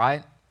from us,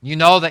 right? You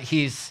know that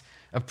he's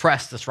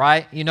oppressed us,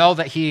 right? You know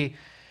that he,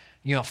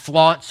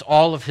 flaunts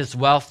all of his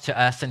wealth to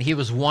us, and he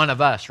was one of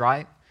us,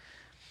 right?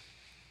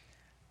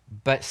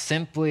 But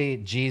simply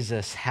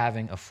Jesus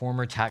having a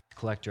former tax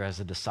collector as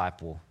a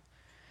disciple,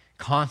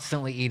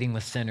 constantly eating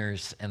with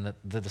sinners, and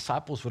the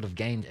disciples would have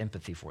gained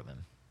empathy for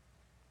them.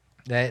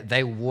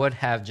 They would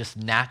have just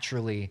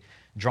naturally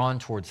drawn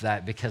towards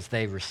that because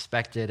they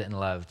respected and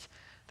loved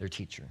their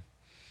teacher.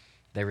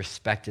 They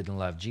respected and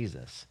loved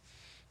Jesus.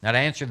 Now, to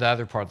answer the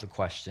other part of the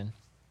question,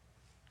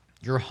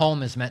 your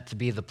home is meant to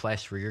be the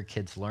place where your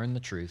kids learn the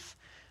truth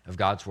of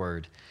God's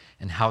word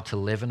and how to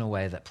live in a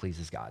way that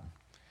pleases God.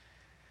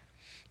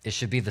 It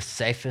should be the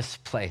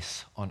safest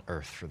place on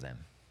earth for them.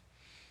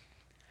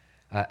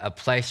 A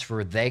place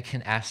where they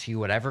can ask you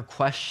whatever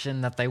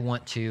question that they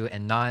want to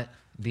and not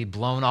be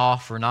blown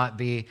off or not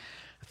be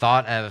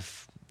thought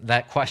of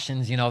that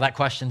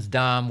question's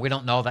dumb. We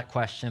don't know that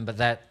question, but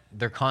that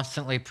they're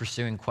constantly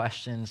pursuing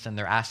questions and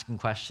they're asking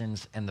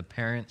questions, and the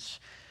parents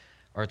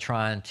are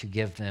trying to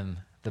give them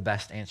the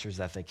best answers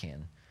that they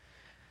can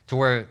to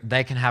where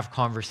they can have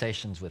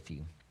conversations with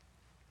you.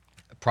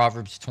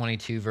 Proverbs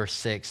 22, verse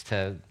 6,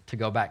 to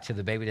go back to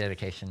the baby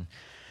dedication,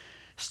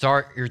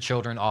 Start your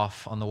children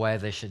off on the way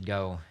they should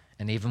go,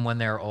 and even when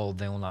they are old,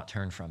 they will not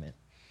turn from it.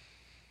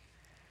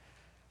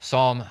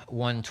 Psalm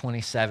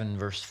 127,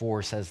 verse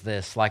 4 says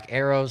this: like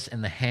arrows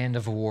in the hand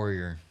of a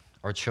warrior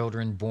are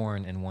children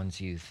born in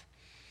one's youth.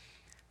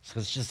 So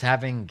it's just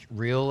having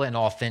real and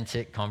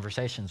authentic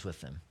conversations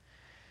with them.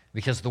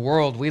 Because the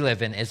world we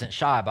live in isn't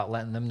shy about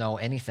letting them know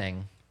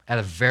anything at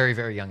a very,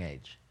 very young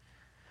age.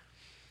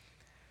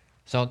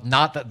 So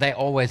not that they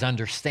always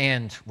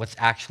understand what's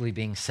actually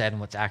being said and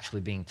what's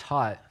actually being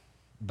taught,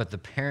 but the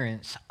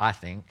parents, I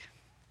think,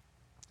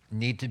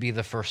 need to be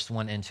the first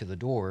one into the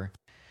door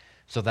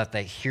so that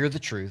they hear the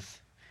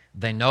truth,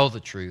 they know the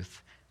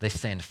truth, they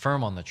stand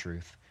firm on the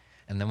truth.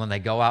 And then when they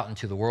go out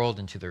into the world,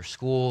 into their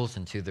schools,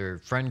 into their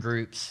friend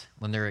groups,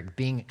 when they're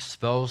being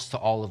exposed to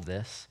all of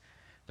this,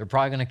 they're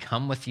probably going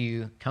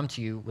to come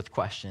to you with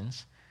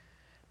questions,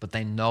 but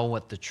they know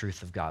what the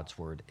truth of God's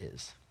word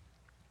is.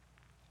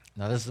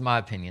 Now, this is my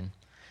opinion,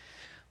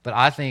 but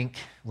I think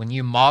when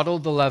you model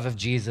the love of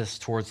Jesus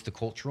towards the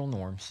cultural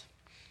norms,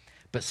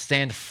 but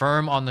stand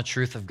firm on the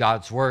truth of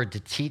God's word to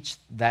teach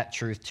that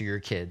truth to your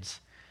kids,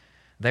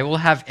 they will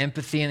have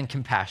empathy and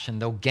compassion.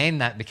 They'll gain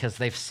that because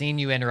they've seen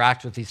you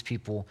interact with these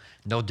people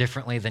no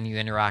differently than you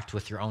interact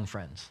with your own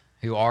friends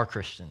who are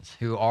Christians,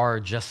 who are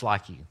just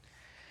like you.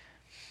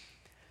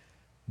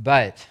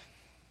 But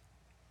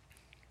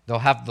they'll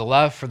have the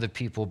love for the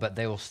people, but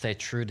they will stay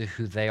true to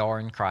who they are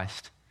in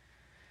Christ.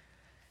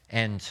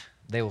 And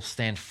they will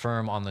stand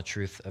firm on the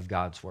truth of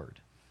God's word.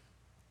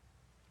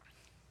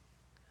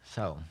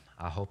 So,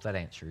 I hope that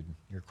answered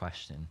your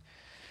question.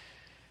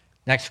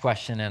 Next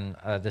question,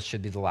 and this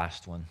should be the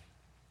last one.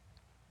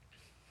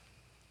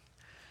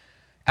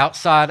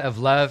 Outside of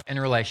love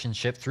and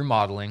relationship through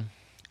modeling,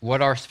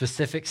 what are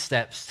specific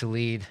steps to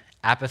lead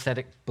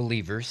apathetic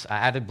believers? I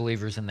added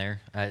believers in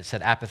there. It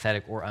said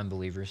apathetic or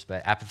unbelievers,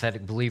 but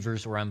apathetic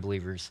believers or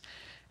unbelievers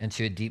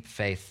into a deep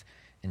faith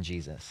in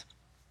Jesus.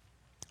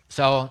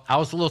 So I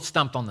was a little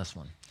stumped on this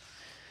one.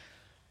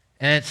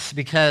 And it's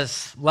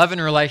because love and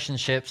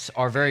relationships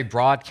are very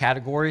broad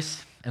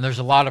categories, and there's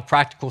a lot of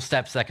practical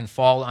steps that can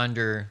fall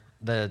under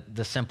the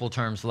simple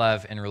terms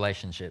love and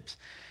relationships,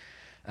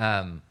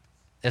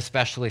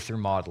 especially through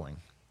modeling.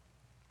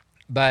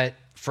 But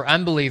for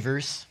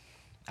unbelievers,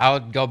 I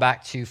would go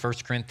back to 1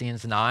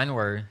 Corinthians 9,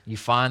 where you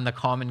find the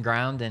common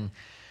ground and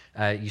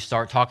you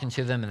start talking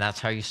to them, and that's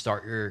how you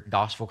start your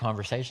gospel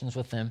conversations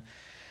with them.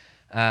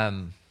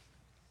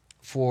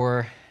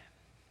 For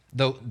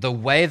the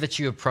way that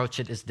you approach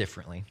it is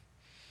differently,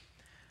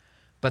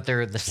 but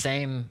they're the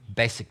same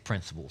basic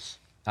principles,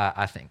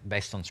 I think,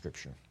 based on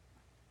Scripture.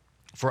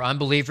 For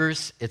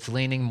unbelievers, it's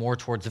leaning more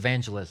towards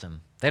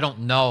evangelism. They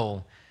don't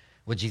know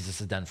what Jesus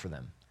has done for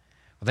them.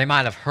 Well, they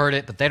might have heard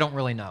it, but they don't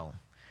really know.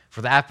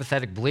 For the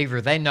apathetic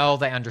believer, they know,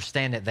 they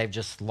understand it, they've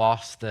just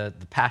lost the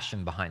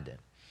passion behind it.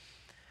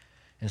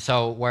 And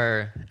so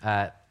where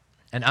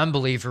an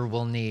unbeliever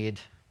will need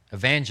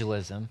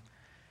evangelism,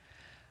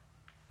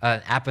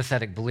 an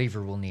apathetic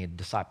believer will need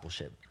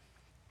discipleship.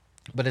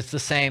 But it's the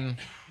same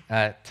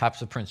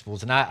types of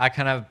principles. And I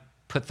kind of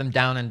put them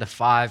down into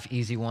 5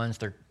 easy ones.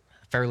 They're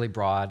fairly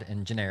broad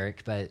and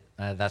generic, but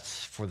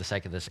that's for the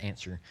sake of this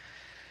answer.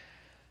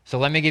 So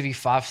let me give you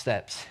 5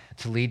 steps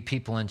to lead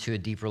people into a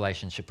deep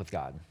relationship with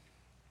God.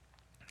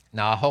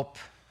 Now, I hope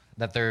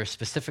that they're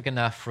specific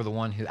enough for the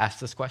one who asked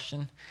this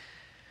question,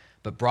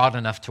 but broad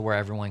enough to where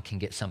everyone can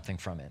get something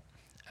from it.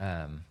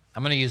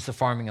 I'm going to use the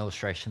farming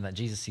illustration that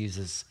Jesus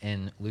uses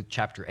in Luke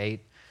chapter 8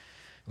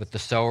 with the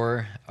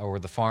sower or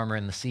the farmer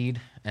and the seed,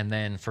 and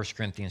then 1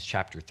 Corinthians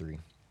chapter 3.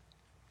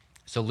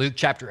 So Luke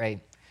chapter 8,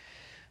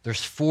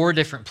 there's 4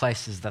 different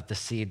places that the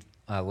seed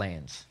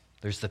lands.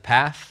 There's the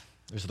path,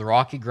 there's the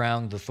rocky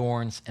ground, the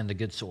thorns, and the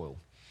good soil.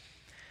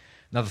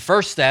 Now, the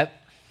first step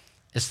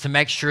is to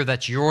make sure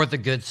that you're the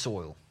good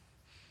soil.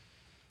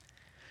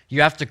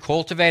 You have to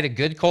cultivate a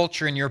good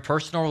culture in your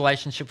personal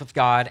relationship with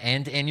God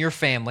and in your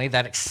family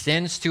that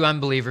extends to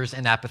unbelievers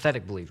and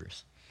apathetic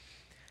believers.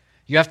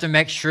 You have to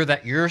make sure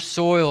that your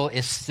soil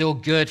is still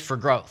good for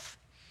growth.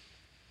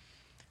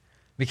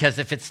 Because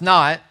if it's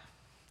not,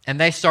 and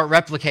they start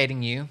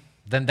replicating you,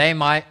 then they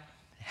might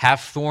have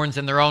thorns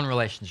in their own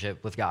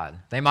relationship with God.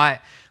 They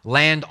might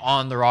land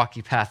on the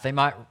rocky path. They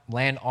might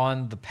land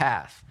on the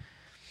path.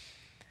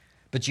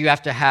 But you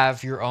have to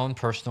have your own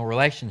personal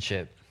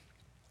relationship.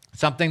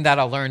 Something that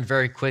I learned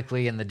very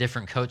quickly in the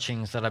different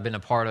coachings that I've been a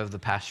part of the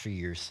past few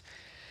years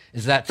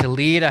is that to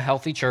lead a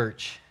healthy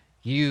church,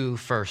 you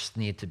first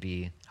need to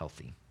be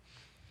healthy.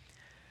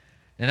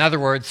 In other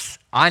words,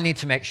 I need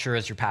to make sure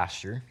as your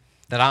pastor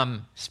that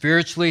I'm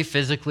spiritually,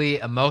 physically,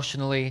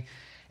 emotionally,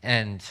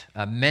 and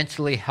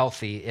mentally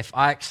healthy if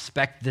I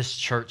expect this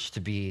church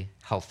to be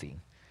healthy.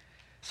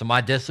 So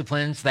my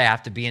disciplines, they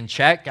have to be in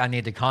check. I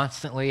need to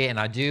constantly, and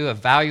I do,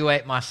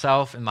 evaluate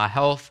myself and my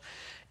health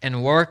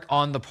and work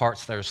on the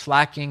parts that are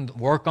slacking,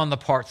 work on the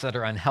parts that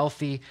are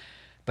unhealthy,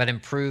 but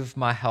improve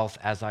my health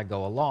as I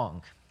go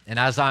along. And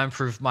as I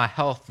improve my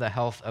health, the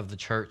health of the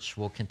church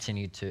will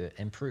continue to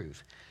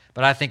improve.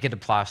 But I think it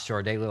applies to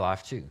our daily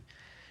life too.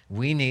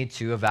 we need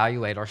to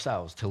evaluate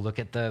ourselves, to look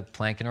at the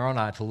plank in our own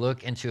eye, to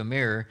look into a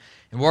mirror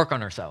and work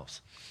on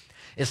ourselves.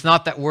 It's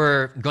not that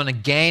we're going to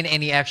gain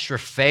any extra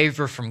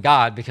favor from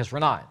God, because we're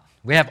not.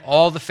 We have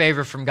all the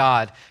favor from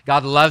God.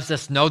 God loves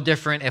us no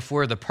different if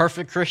we're the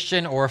perfect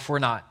Christian or if we're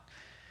not,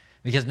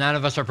 because none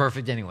of us are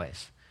perfect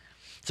anyways.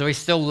 So he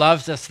still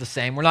loves us the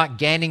same. We're not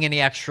gaining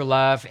any extra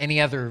love, any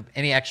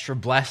extra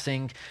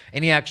blessing,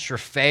 any extra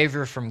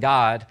favor from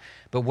God.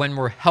 But when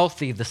we're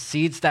healthy, the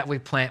seeds that we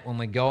plant when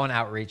we go on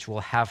outreach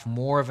will have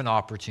more of an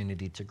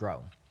opportunity to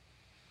grow.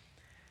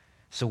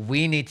 So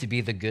we need to be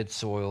the good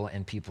soil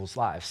in people's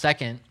lives.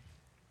 Second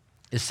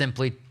is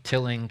simply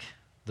tilling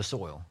the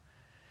soil,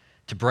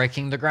 to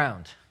breaking the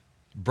ground,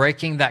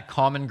 breaking that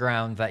common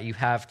ground that you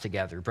have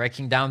together,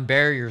 breaking down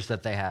barriers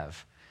that they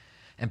have,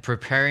 and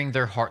preparing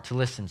their heart to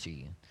listen to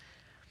you.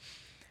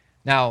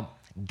 Now,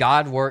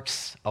 God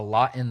works a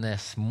lot in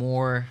this,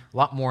 a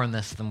lot more in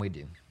this than we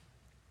do.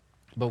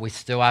 But we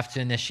still have to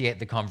initiate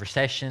the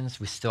conversations.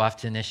 We still have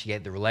to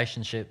initiate the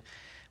relationship.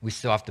 We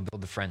still have to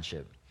build the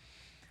friendship.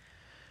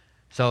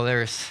 So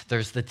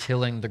there's the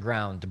tilling the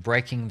ground, the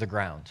breaking the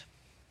ground.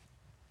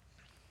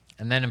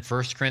 And then in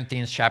 1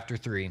 Corinthians chapter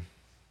 3,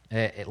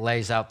 it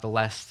lays out the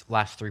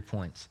last 3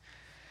 points.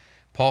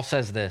 Paul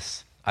says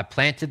this: I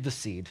planted the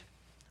seed,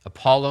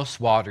 Apollos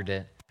watered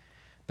it,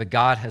 but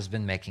God has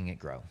been making it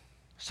grow.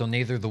 So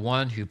neither the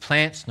one who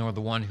plants nor the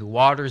one who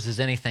waters is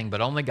anything,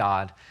 but only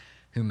God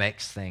who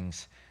makes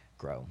things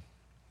grow.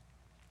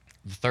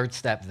 The third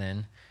step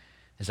then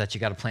is that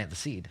you got to plant the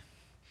seed.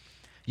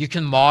 You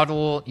can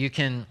model, you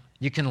can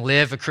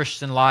live a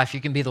Christian life,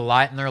 you can be the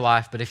light in their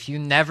life, but if you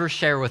never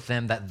share with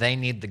them that they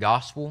need the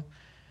gospel,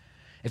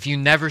 if you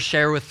never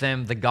share with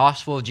them the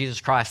gospel of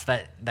Jesus Christ,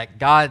 that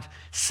God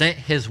sent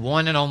his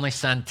one and only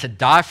Son to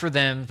die for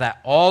them, that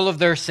all of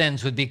their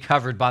sins would be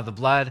covered by the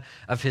blood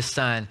of his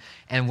Son.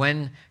 And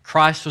when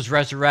Christ was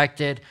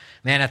resurrected,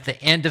 man, at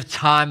the end of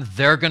time,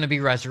 they're going to be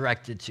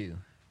resurrected too,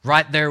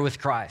 right there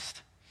with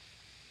Christ.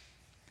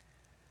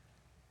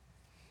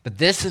 But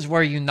this is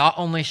where you not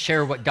only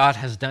share what God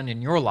has done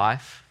in your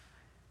life,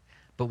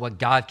 but what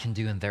God can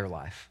do in their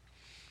life.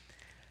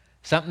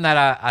 Something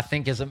that I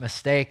think is a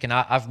mistake, and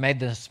I've made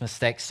this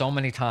mistake so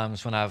many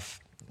times when I've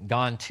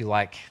gone to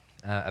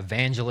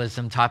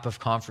evangelism type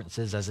of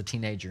conferences as a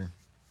teenager,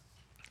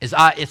 is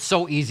it's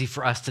so easy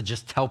for us to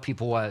just tell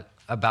people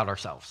about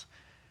ourselves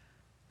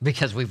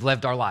because we've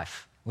lived our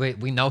life.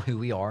 We know who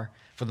we are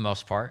for the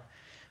most part.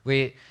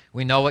 We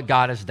know what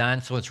God has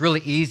done, so it's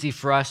really easy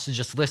for us to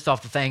just list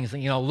off the things.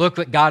 Look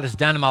what God has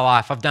done in my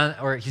life.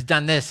 He's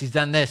done this.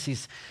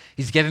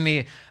 He's given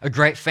me a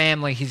great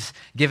family. He's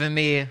given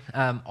me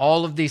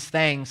all of these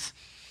things.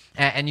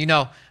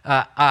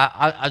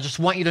 I just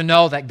want you to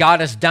know that God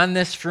has done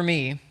this for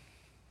me,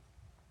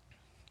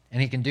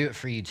 and he can do it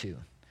for you too.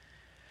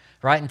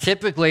 Right? And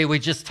typically, we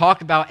just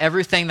talk about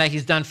everything that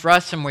he's done for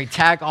us, and we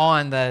tag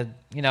on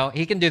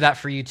he can do that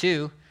for you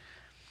too.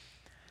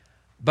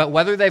 But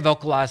whether they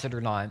vocalize it or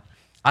not,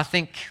 I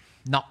think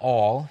not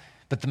all,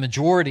 but the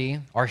majority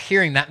are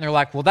hearing that, and they're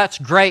like, well, that's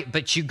great,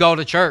 but you go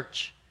to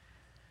church.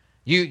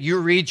 You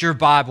read your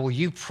Bible,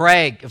 you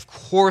pray. Of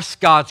course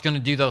God's going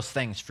to do those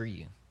things for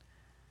you.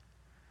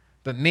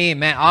 But me,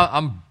 man,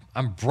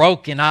 I'm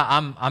broken.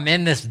 I'm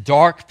in this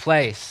dark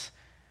place.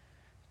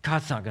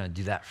 God's not going to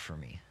do that for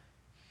me.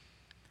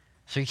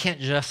 So you can't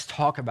just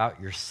talk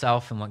about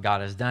yourself and what God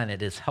has done.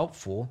 It is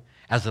helpful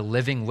as a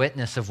living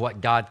witness of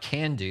what God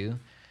can do.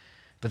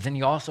 But then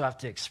you also have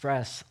to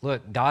express,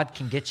 look, God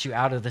can get you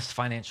out of this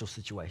financial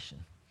situation.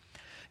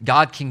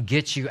 God can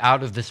get you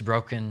out of this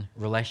broken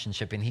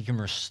relationship, and he can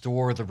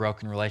restore the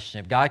broken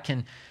relationship. God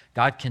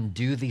can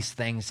do these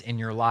things in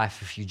your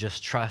life if you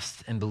just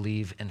trust and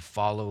believe and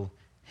follow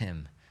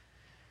him,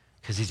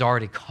 because he's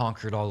already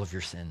conquered all of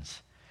your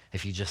sins.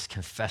 If you just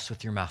confess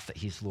with your mouth that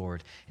he's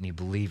Lord and you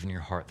believe in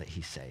your heart that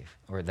he's saved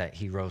or that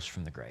he rose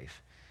from the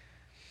grave.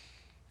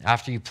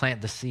 After you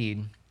plant the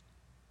seed,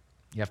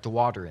 you have to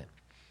water it.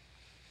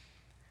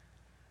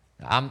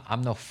 I'm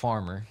no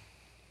farmer,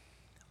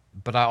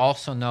 but I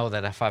also know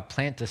that if I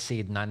plant the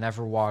seed and I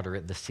never water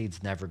it, the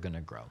seed's never going to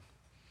grow.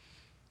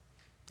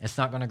 It's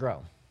not going to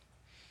grow.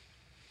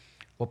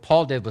 What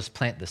Paul did was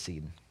plant the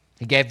seed.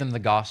 He gave them the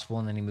gospel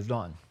and then he moved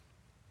on.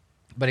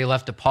 But he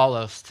left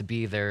Apollos to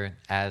be there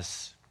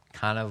as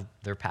kind of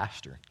their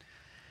pastor,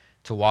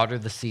 to water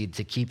the seed,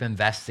 to keep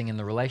investing in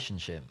the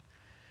relationship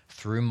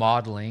through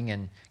modeling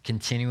and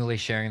continually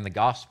sharing the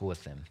gospel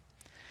with them.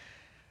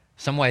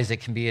 Some ways it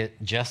can be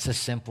just as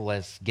simple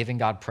as giving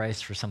God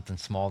praise for something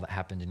small that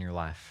happened in your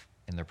life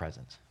in their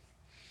presence.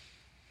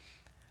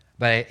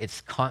 But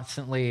it's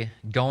constantly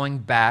going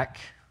back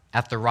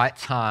at the right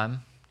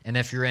time. And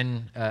if you're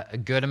in a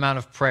good amount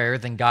of prayer,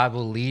 then God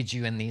will lead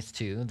you in these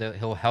two.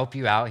 He'll help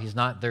you out. He's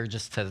not there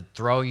just to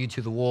throw you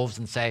to the wolves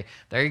and say,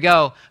 there you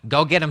go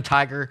get him,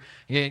 tiger.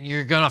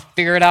 You're going to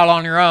figure it out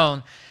on your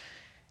own.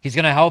 He's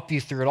going to help you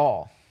through it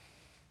all.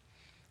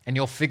 And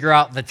you'll figure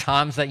out the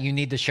times that you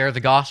need to share the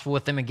gospel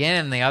with them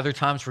again, and the other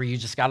times where you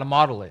just got to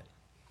model it.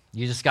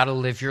 You just got to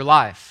live your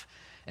life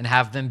and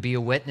have them be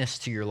a witness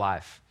to your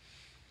life.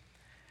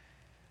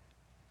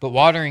 But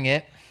watering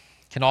it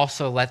can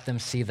also let them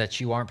see that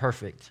you aren't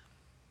perfect,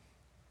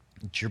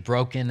 that you're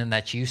broken, and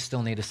that you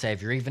still need a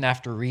Savior. Even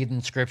after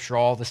reading Scripture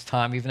all this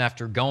time, even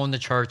after going to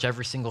church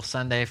every single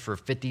Sunday for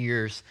 50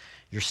 years,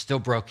 you're still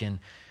broken.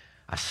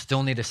 I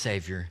still need a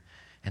Savior,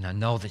 and I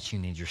know that you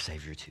need your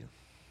Savior too.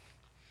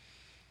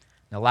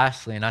 Now,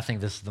 lastly, and I think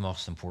this is the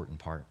most important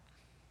part,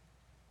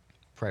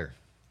 prayer.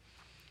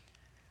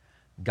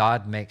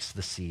 God makes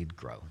the seed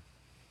grow.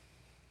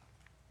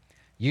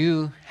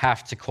 You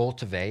have to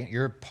cultivate.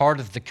 You're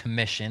part of the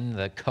commission,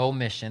 the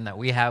co-mission that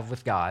we have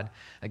with God,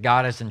 that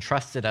God has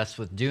entrusted us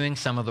with doing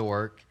some of the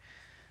work.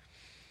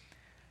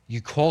 You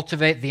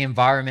cultivate the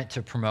environment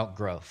to promote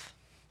growth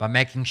by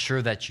making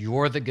sure that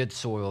you're the good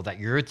soil, that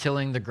you're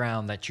tilling the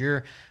ground, that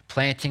you're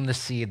planting the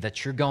seed,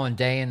 that you're going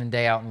day in and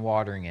day out and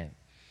watering it.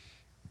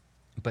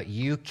 But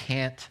you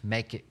can't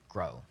make it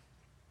grow.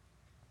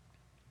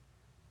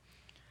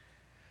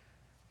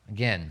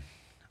 Again,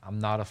 I'm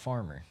not a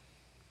farmer.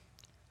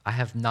 I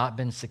have not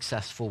been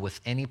successful with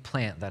any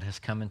plant that has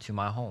come into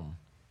my home.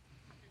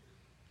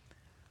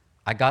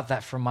 I got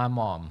that from my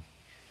mom.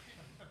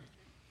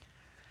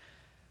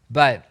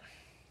 But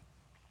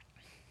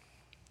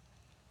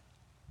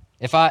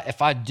if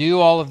I do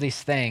all of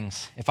these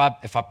things, if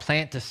I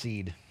plant a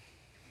seed,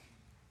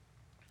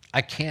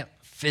 I can't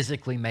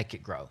physically make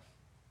it grow.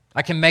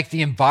 I can make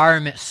the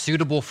environment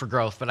suitable for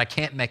growth, but I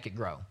can't make it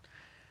grow.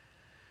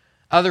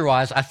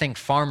 Otherwise, I think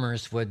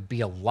farmers would be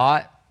a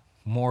lot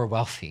more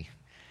wealthy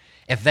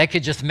if they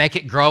could just make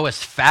it grow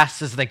as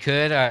fast as they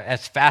could, or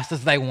as fast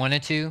as they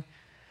wanted to,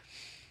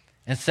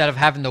 instead of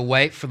having to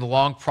wait for the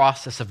long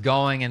process of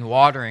going and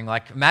watering.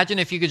 Like, imagine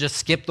if you could just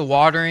skip the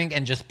watering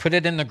and just put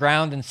it in the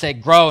ground and say,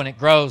 grow, and it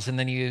grows, and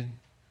then you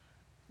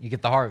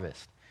get the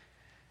harvest.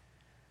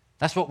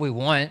 That's what we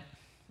want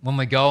when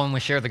we go and we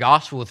share the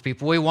gospel with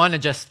people. We want to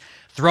just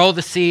throw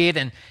the seed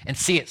and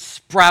see it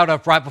sprout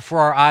up right before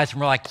our eyes,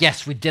 and we're like,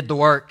 yes, we did the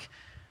work.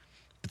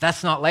 But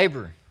that's not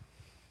labor.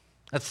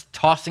 That's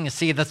tossing a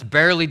seed. That's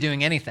barely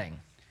doing anything.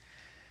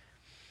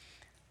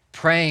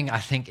 Praying, I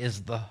think,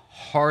 is the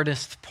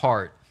hardest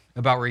part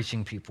about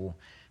reaching people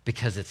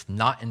because it's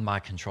not in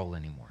my control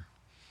anymore.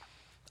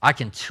 I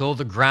can till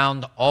the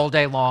ground all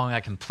day long.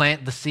 I can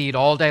plant the seed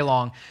all day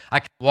long.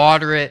 I can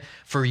water it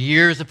for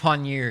years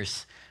upon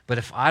years. But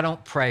if I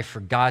don't pray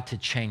for God to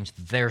change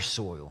their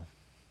soil,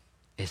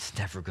 it's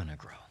never going to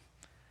grow.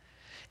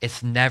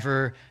 It's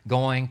never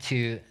going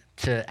to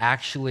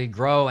actually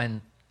grow,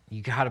 and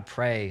you got to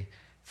pray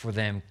for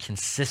them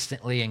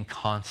consistently and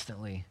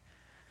constantly.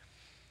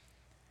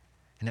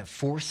 And it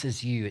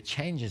forces you, it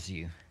changes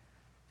you.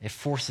 It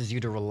forces you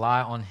to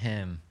rely on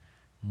Him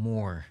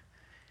more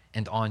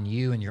and on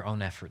you and your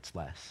own efforts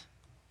less.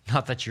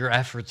 Not that your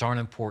efforts aren't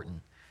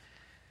important,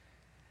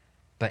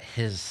 but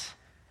His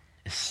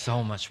is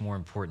so much more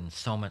important,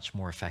 so much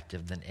more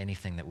effective than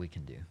anything that we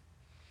can do.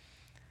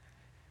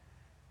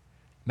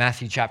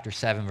 Matthew chapter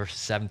 7, verses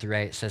 7 through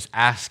 8 says,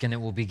 ask and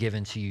it will be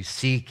given to you.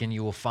 Seek and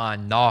you will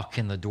find. Knock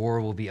and the door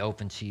will be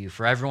open to you.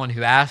 For everyone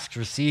who asks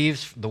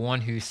receives. The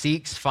one who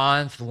seeks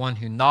finds. The one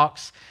who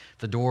knocks,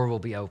 the door will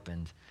be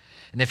opened.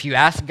 And if you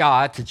ask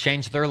God to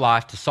change their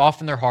life, to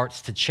soften their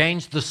hearts, to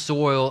change the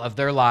soil of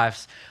their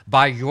lives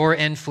by your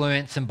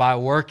influence and by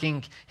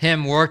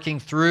Him working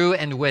through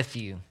and with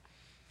you,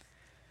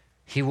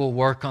 He will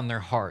work on their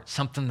heart,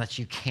 something that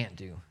you can't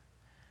do.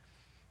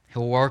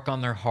 He'll work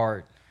on their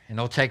heart. And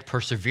it'll take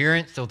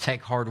perseverance, it'll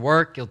take hard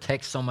work, it'll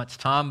take so much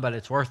time, but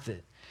it's worth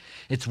it.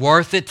 It's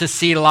worth it to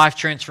see life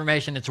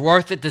transformation. It's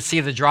worth it to see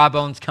the dry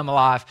bones come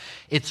alive.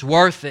 It's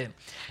worth it.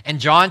 And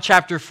John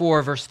chapter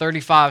 4, verse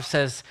 35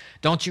 says,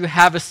 don't you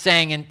have a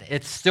saying, and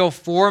it's still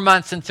 4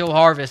 months until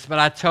harvest, but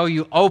I tell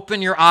you,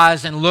 open your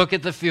eyes and look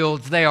at the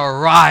fields. They are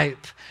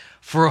ripe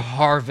for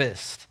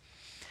harvest.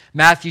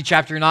 Matthew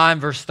chapter 9,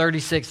 verse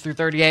 36 through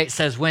 38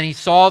 says, when Jesus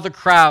saw the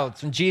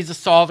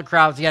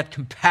crowds, He had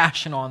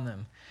compassion on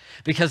them,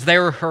 because they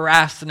were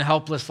harassed and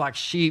helpless like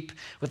sheep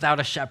without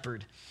a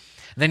shepherd.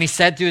 Then He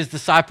said to His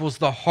disciples,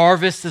 the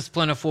harvest is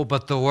plentiful,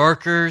 but the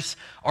workers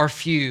are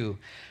few.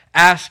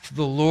 Ask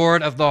the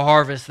Lord of the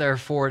harvest,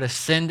 therefore, to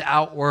send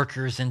out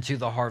workers into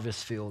the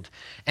harvest field.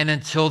 And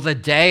until the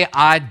day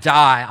I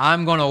die,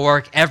 I'm going to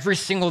work every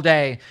single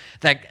day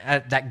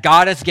that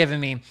God has given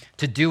me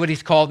to do what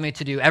He's called me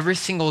to do. Every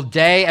single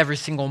day, every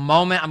single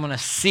moment, I'm going to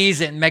seize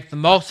it and make the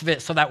most of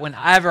it so that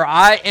whenever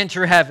I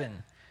enter heaven,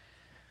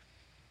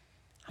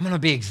 I'm going to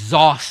be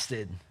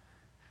exhausted.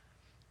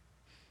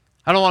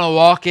 I don't want to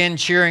walk in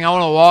cheering. I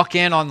want to walk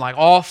in on like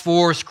all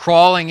fours,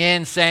 crawling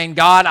in, saying,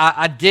 God,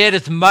 I did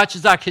as much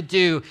as I could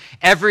do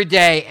every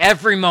day,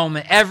 every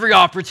moment, every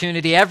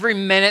opportunity, every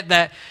minute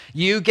that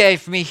You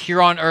gave me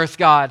here on earth,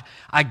 God.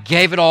 I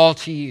gave it all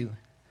to You.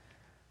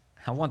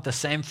 I want the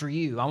same for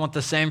You. I want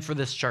the same for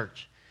this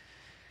church.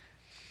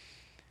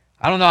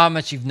 I don't know how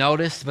much you've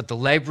noticed, but the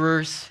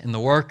laborers and the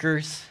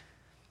workers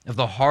of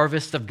the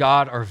harvest of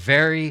God are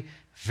very,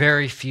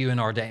 very few in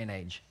our day and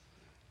age.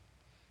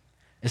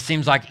 It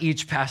seems like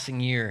each passing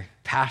year,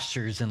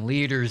 pastors and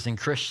leaders and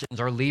Christians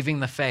are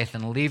leaving the faith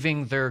and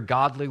leaving their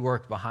godly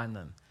work behind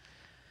them.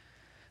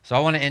 So I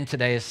want to end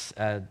today's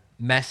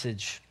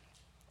message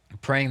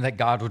praying that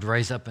God would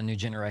raise up a new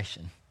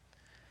generation,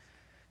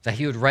 that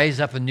he would raise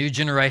up a new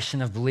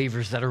generation of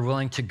believers that are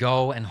willing to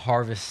go and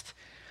harvest,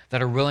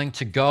 that are willing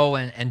to go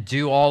and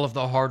do all of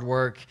the hard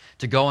work,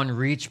 to go and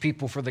reach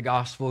people for the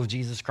gospel of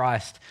Jesus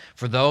Christ,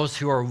 for those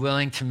who are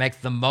willing to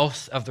make the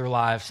most of their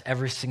lives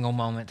every single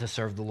moment to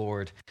serve the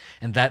Lord,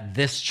 and that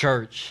this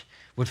church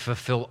would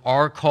fulfill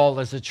our call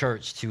as a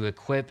church to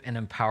equip and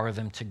empower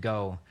them to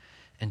go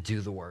and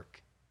do the work.